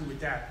 you have to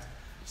adapt.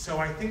 So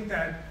I think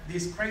that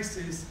this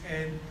crisis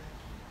and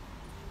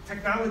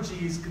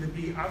technology is going to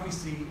be,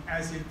 obviously,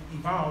 as it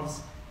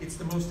evolves, it's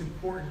the most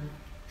important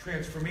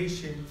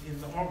transformation in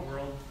the art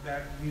world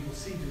that we will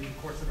see during the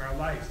course of our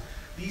lives.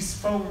 These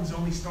phones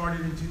only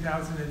started in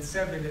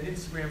 2007, and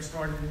Instagram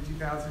started in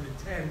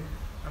 2010,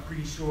 I'm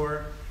pretty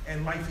sure,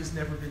 and life has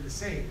never been the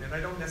same. And I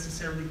don't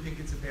necessarily think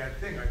it's a bad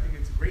thing. I think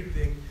it's a great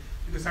thing,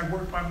 because I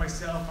work by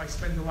myself, I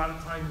spend a lot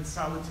of time in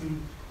solitude.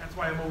 That's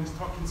why I'm always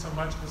talking so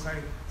much, because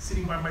I'm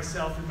sitting by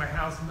myself in my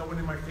house and no one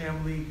in my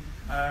family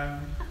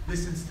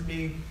listens to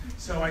me.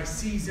 So I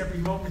seize every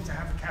moment to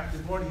have a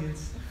captive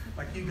audience,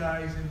 like you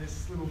guys in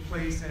this little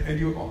place. And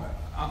you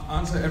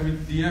answer every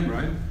DM,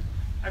 right?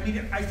 I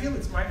mean, I feel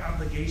it's my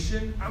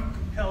obligation. I'm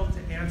compelled to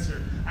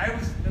answer.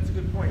 That's a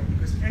good point,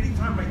 because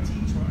anytime I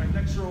teach or I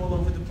lecture all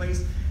over the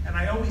place, and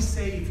I always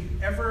say, if you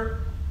ever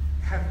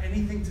have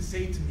anything to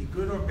say to me,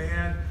 good or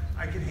bad,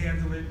 I can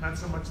handle it, not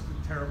so much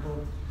the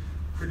terrible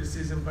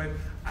criticism, but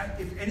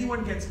if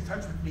anyone gets in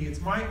touch with me,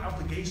 it's my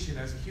obligation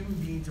as a human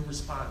being to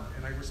respond,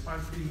 and I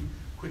respond pretty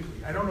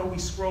quickly. I don't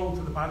always scroll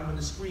to the bottom of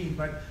the screen,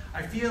 but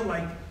I feel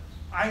like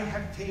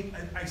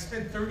I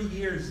spent 30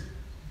 years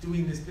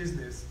doing this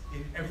business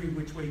in every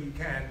which way you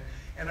can,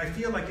 and I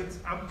feel like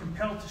I'm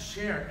compelled to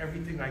share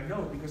everything I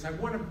know, because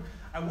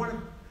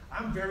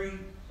I'm very,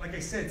 like I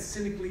said,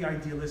 cynically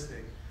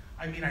idealistic.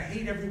 I mean, I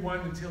hate everyone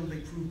until they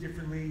prove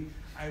differently.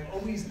 I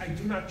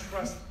do not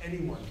trust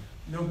anyone,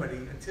 nobody,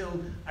 until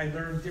I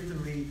learn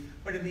differently.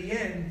 But in the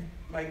end,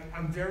 like,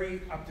 I'm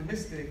very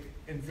optimistic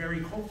and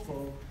very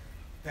hopeful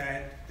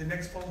that the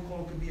next phone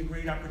call could be a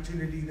great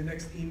opportunity, the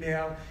next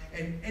email,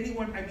 and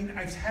anyone, I mean,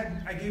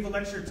 I gave a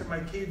lecture to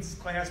my kid's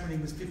class when he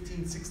was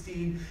 15,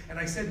 16, and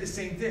I said the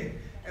same thing.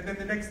 And then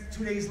the next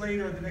 2 days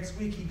later, or the next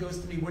week, he goes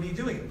to me, what are you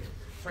doing?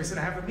 So I said,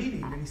 I have a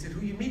meeting. And he said,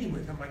 who are you meeting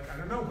with? I'm like, I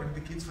don't know, one of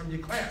the kids from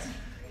your class.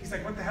 He's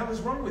like, what the hell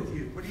is wrong with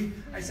you?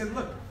 I said,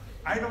 look,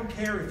 I don't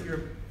care if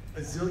you're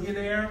a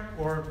zillionaire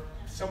or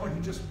someone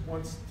who just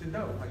wants to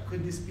know, like,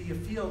 could this be a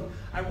field?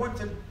 I want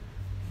to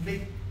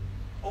make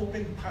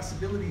open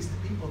possibilities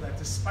to people that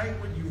despite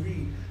what you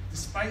read,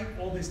 despite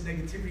all this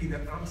negativity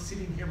that I'm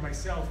sitting here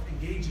myself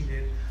engaging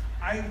in,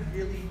 I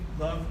really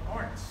love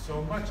art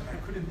so much, and I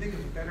couldn't think of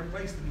a better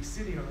place to be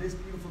sitting on this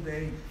beautiful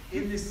day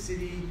in this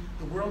city.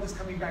 The world is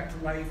coming back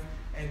to life,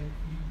 and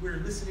we're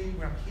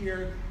listening, I'm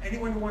here.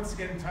 Anyone who wants to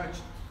get in touch,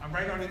 I'm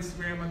right on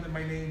Instagram under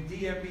my name,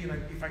 DM me, and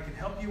if I can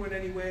help you in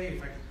any way,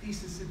 if I can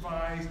thesis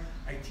advise,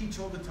 I teach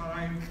all the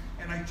time,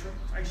 and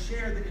I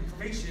share the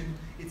information.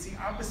 It's the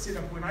opposite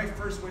of when I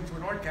first went to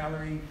an art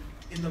gallery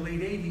in the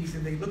late 80s,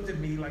 and they looked at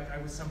me like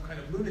I was some kind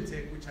of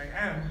lunatic, which I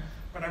am,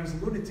 but I was a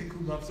lunatic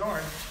who loves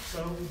art, so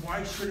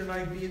why shouldn't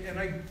I be? And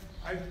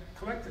I've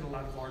collected a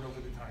lot of art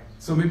over the time.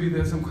 So maybe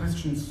there's some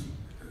questions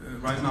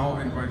right now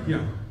and right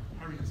here.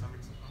 Hurry, because I'm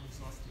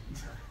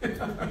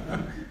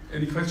exhausted.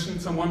 Any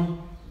questions,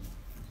 someone?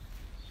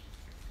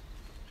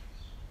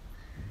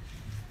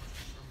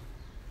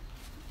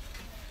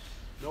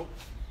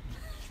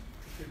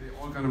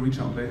 reach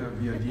out later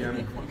via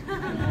DM.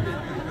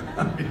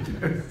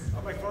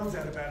 Oh, my phone's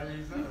out of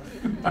batteries.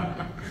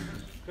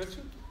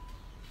 Question?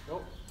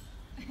 No?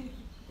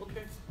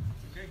 Okay.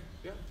 Okay.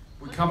 Yeah.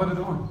 We covered it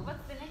all. What's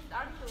the next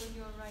article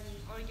you're writing,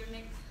 or your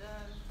next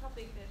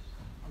topic that?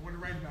 I want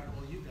to write about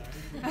all you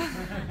guys.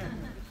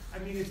 I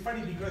mean, it's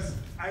funny because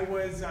I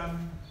was,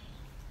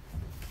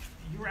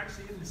 you were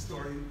actually in the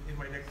story in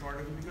my next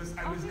article because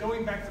I was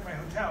going back to my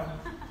hotel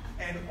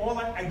and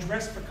I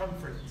dress for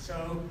comfort.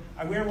 So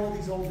I wear all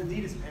these old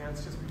Adidas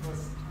pants just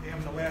because they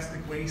have an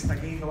elastic waist. I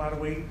gained a lot of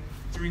weight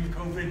during the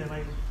COVID and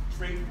I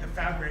draped the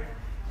fabric.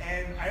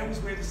 And I always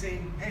wear the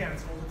same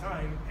pants all the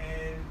time.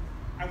 And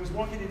I was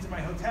walking into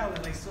my hotel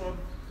and I saw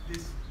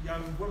this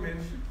young woman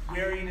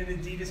wearing an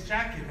Adidas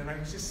jacket, and I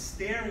was just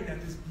staring at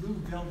this blue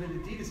velvet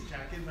Adidas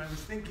jacket, and I was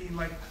thinking,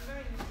 like,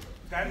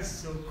 that is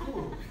so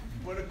cool.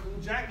 What a cool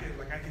jacket.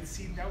 Like, I could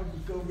see that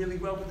would go really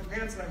well with the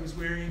pants that I was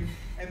wearing.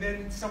 And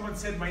then someone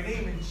said my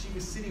name, and she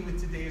was sitting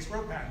with Tadeusz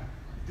Ropak.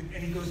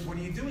 And he goes, what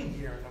are you doing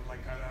here? And I'm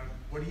like,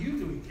 what are you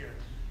doing here?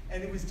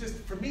 And it was just,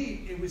 for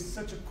me, it was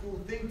such a cool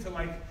thing to,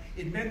 like,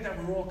 it meant that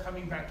we're all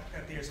coming back,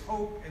 that there's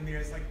hope, and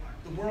there's, like,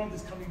 the world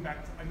is coming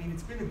back. I mean,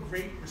 it's been a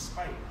great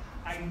respite.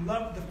 I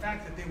love the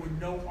fact that there were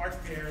no art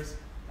fairs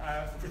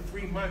for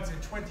 3 months,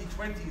 and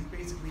 2020 is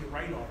basically a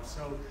write-off.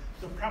 So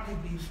there'll probably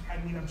be, I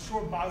mean, I'm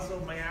sure Basel,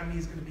 Miami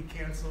is going to be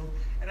canceled.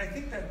 And I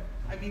think that,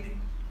 I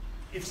mean,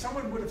 if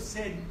someone would have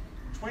said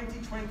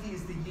 2020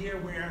 is the year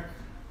where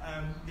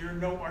there are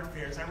no art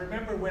fairs. I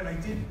remember when I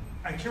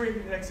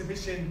curated an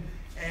exhibition,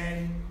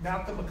 and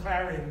Malcolm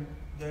McLaren,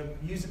 the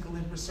musical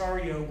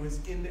impresario,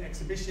 was in the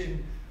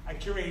exhibition I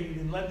curated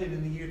in London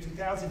in the year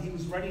 2000. He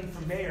was running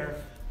for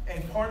mayor,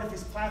 and part of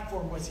his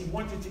platform was he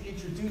wanted to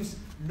introduce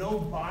no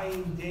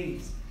buying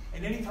days.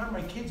 And anytime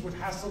my kids would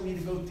hassle me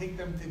to go take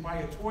them to buy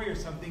a toy or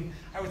something,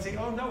 I would say,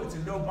 oh no, it's a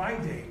no buy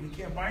day. We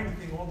can't buy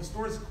anything, all the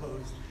stores are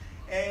closed.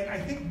 And I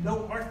think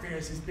no art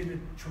fairs has been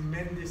a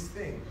tremendous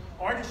thing.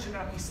 Artists should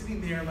not be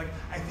sitting there like,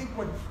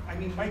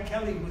 Mike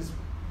Kelly was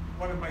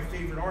one of my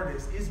favorite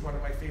artists, is one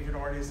of my favorite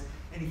artists,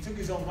 and he took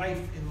his own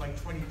life in like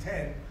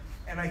 2010.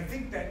 And I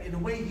think that in a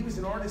way he was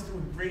an artist who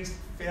embraced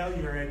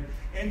failure and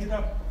ended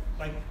up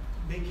like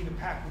making a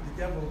pact with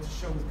the devil to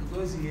show with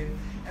Gagosian.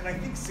 And I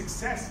think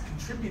success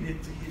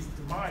contributed to his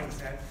demise,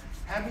 that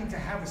having to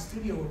have a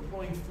studio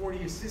employing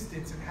 40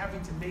 assistants and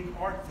having to make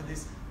art for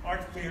this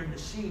art fair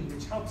machine,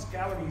 which helps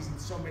galleries in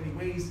so many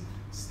ways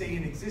stay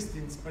in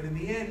existence. But in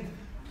the end,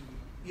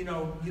 you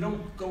know, you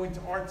don't go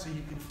into art so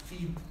you can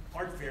feed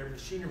art fair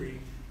machinery.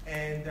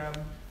 And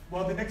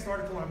well, the next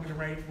article I'm going to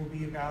write will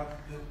be about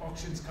the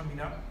auctions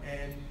coming up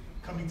and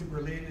coming to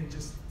Berlin and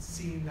just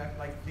seeing that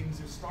like things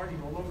are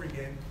starting all over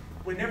again.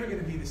 We're never going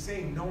to be the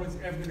same. No one's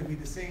ever going to be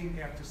the same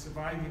after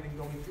surviving and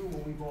going through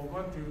what we've all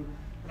gone through.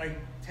 But I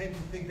tend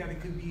to think that it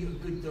could be a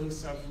good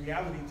dose of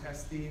reality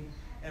testing.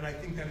 And I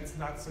think that it's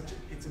not such a,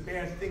 it's a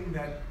bad thing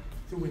that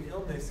through an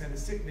illness and a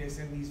sickness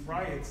and these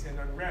riots and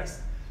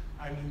unrest,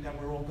 I mean,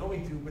 that we're all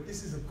going through. But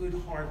this is a good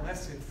hard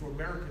lesson for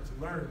America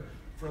to learn.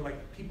 For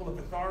like people of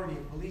authority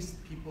and police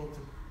people to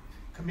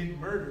commit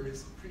murder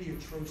is pretty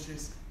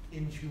atrocious,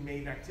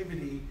 inhumane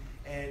activity.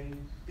 And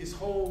this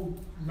whole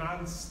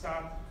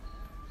non-stop,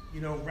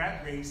 you know,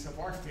 rat race of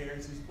art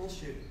fairs is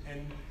bullshit.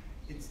 And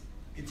it's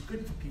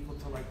good for people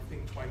to like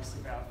think twice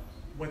about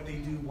what they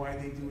do, why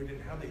they do it, and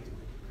how they do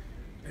it.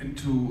 And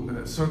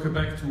to circle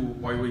back to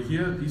why we're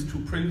here, these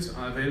 2 prints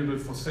are available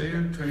for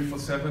sale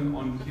 24/7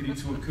 on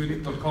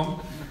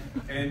editionkönig.com,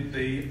 and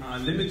they are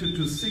limited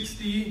to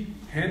 60,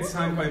 hand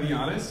signed by the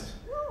artist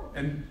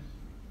and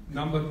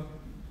numbered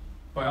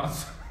by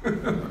us,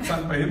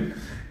 signed by him.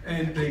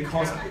 And they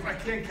cost. If I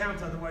can't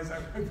count, otherwise I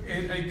would.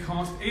 And they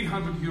cost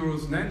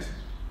 €800 net,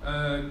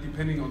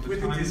 depending on the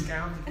with time. With a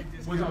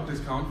discount. Without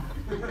discount.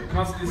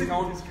 Plus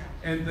discount.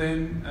 And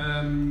then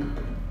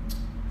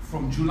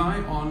from July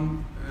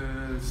on,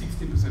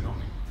 16%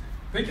 only.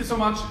 Thank you so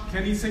much,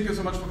 Kenny. Thank you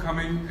so much for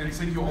coming, and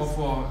thank you all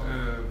for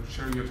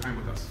sharing your time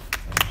with us.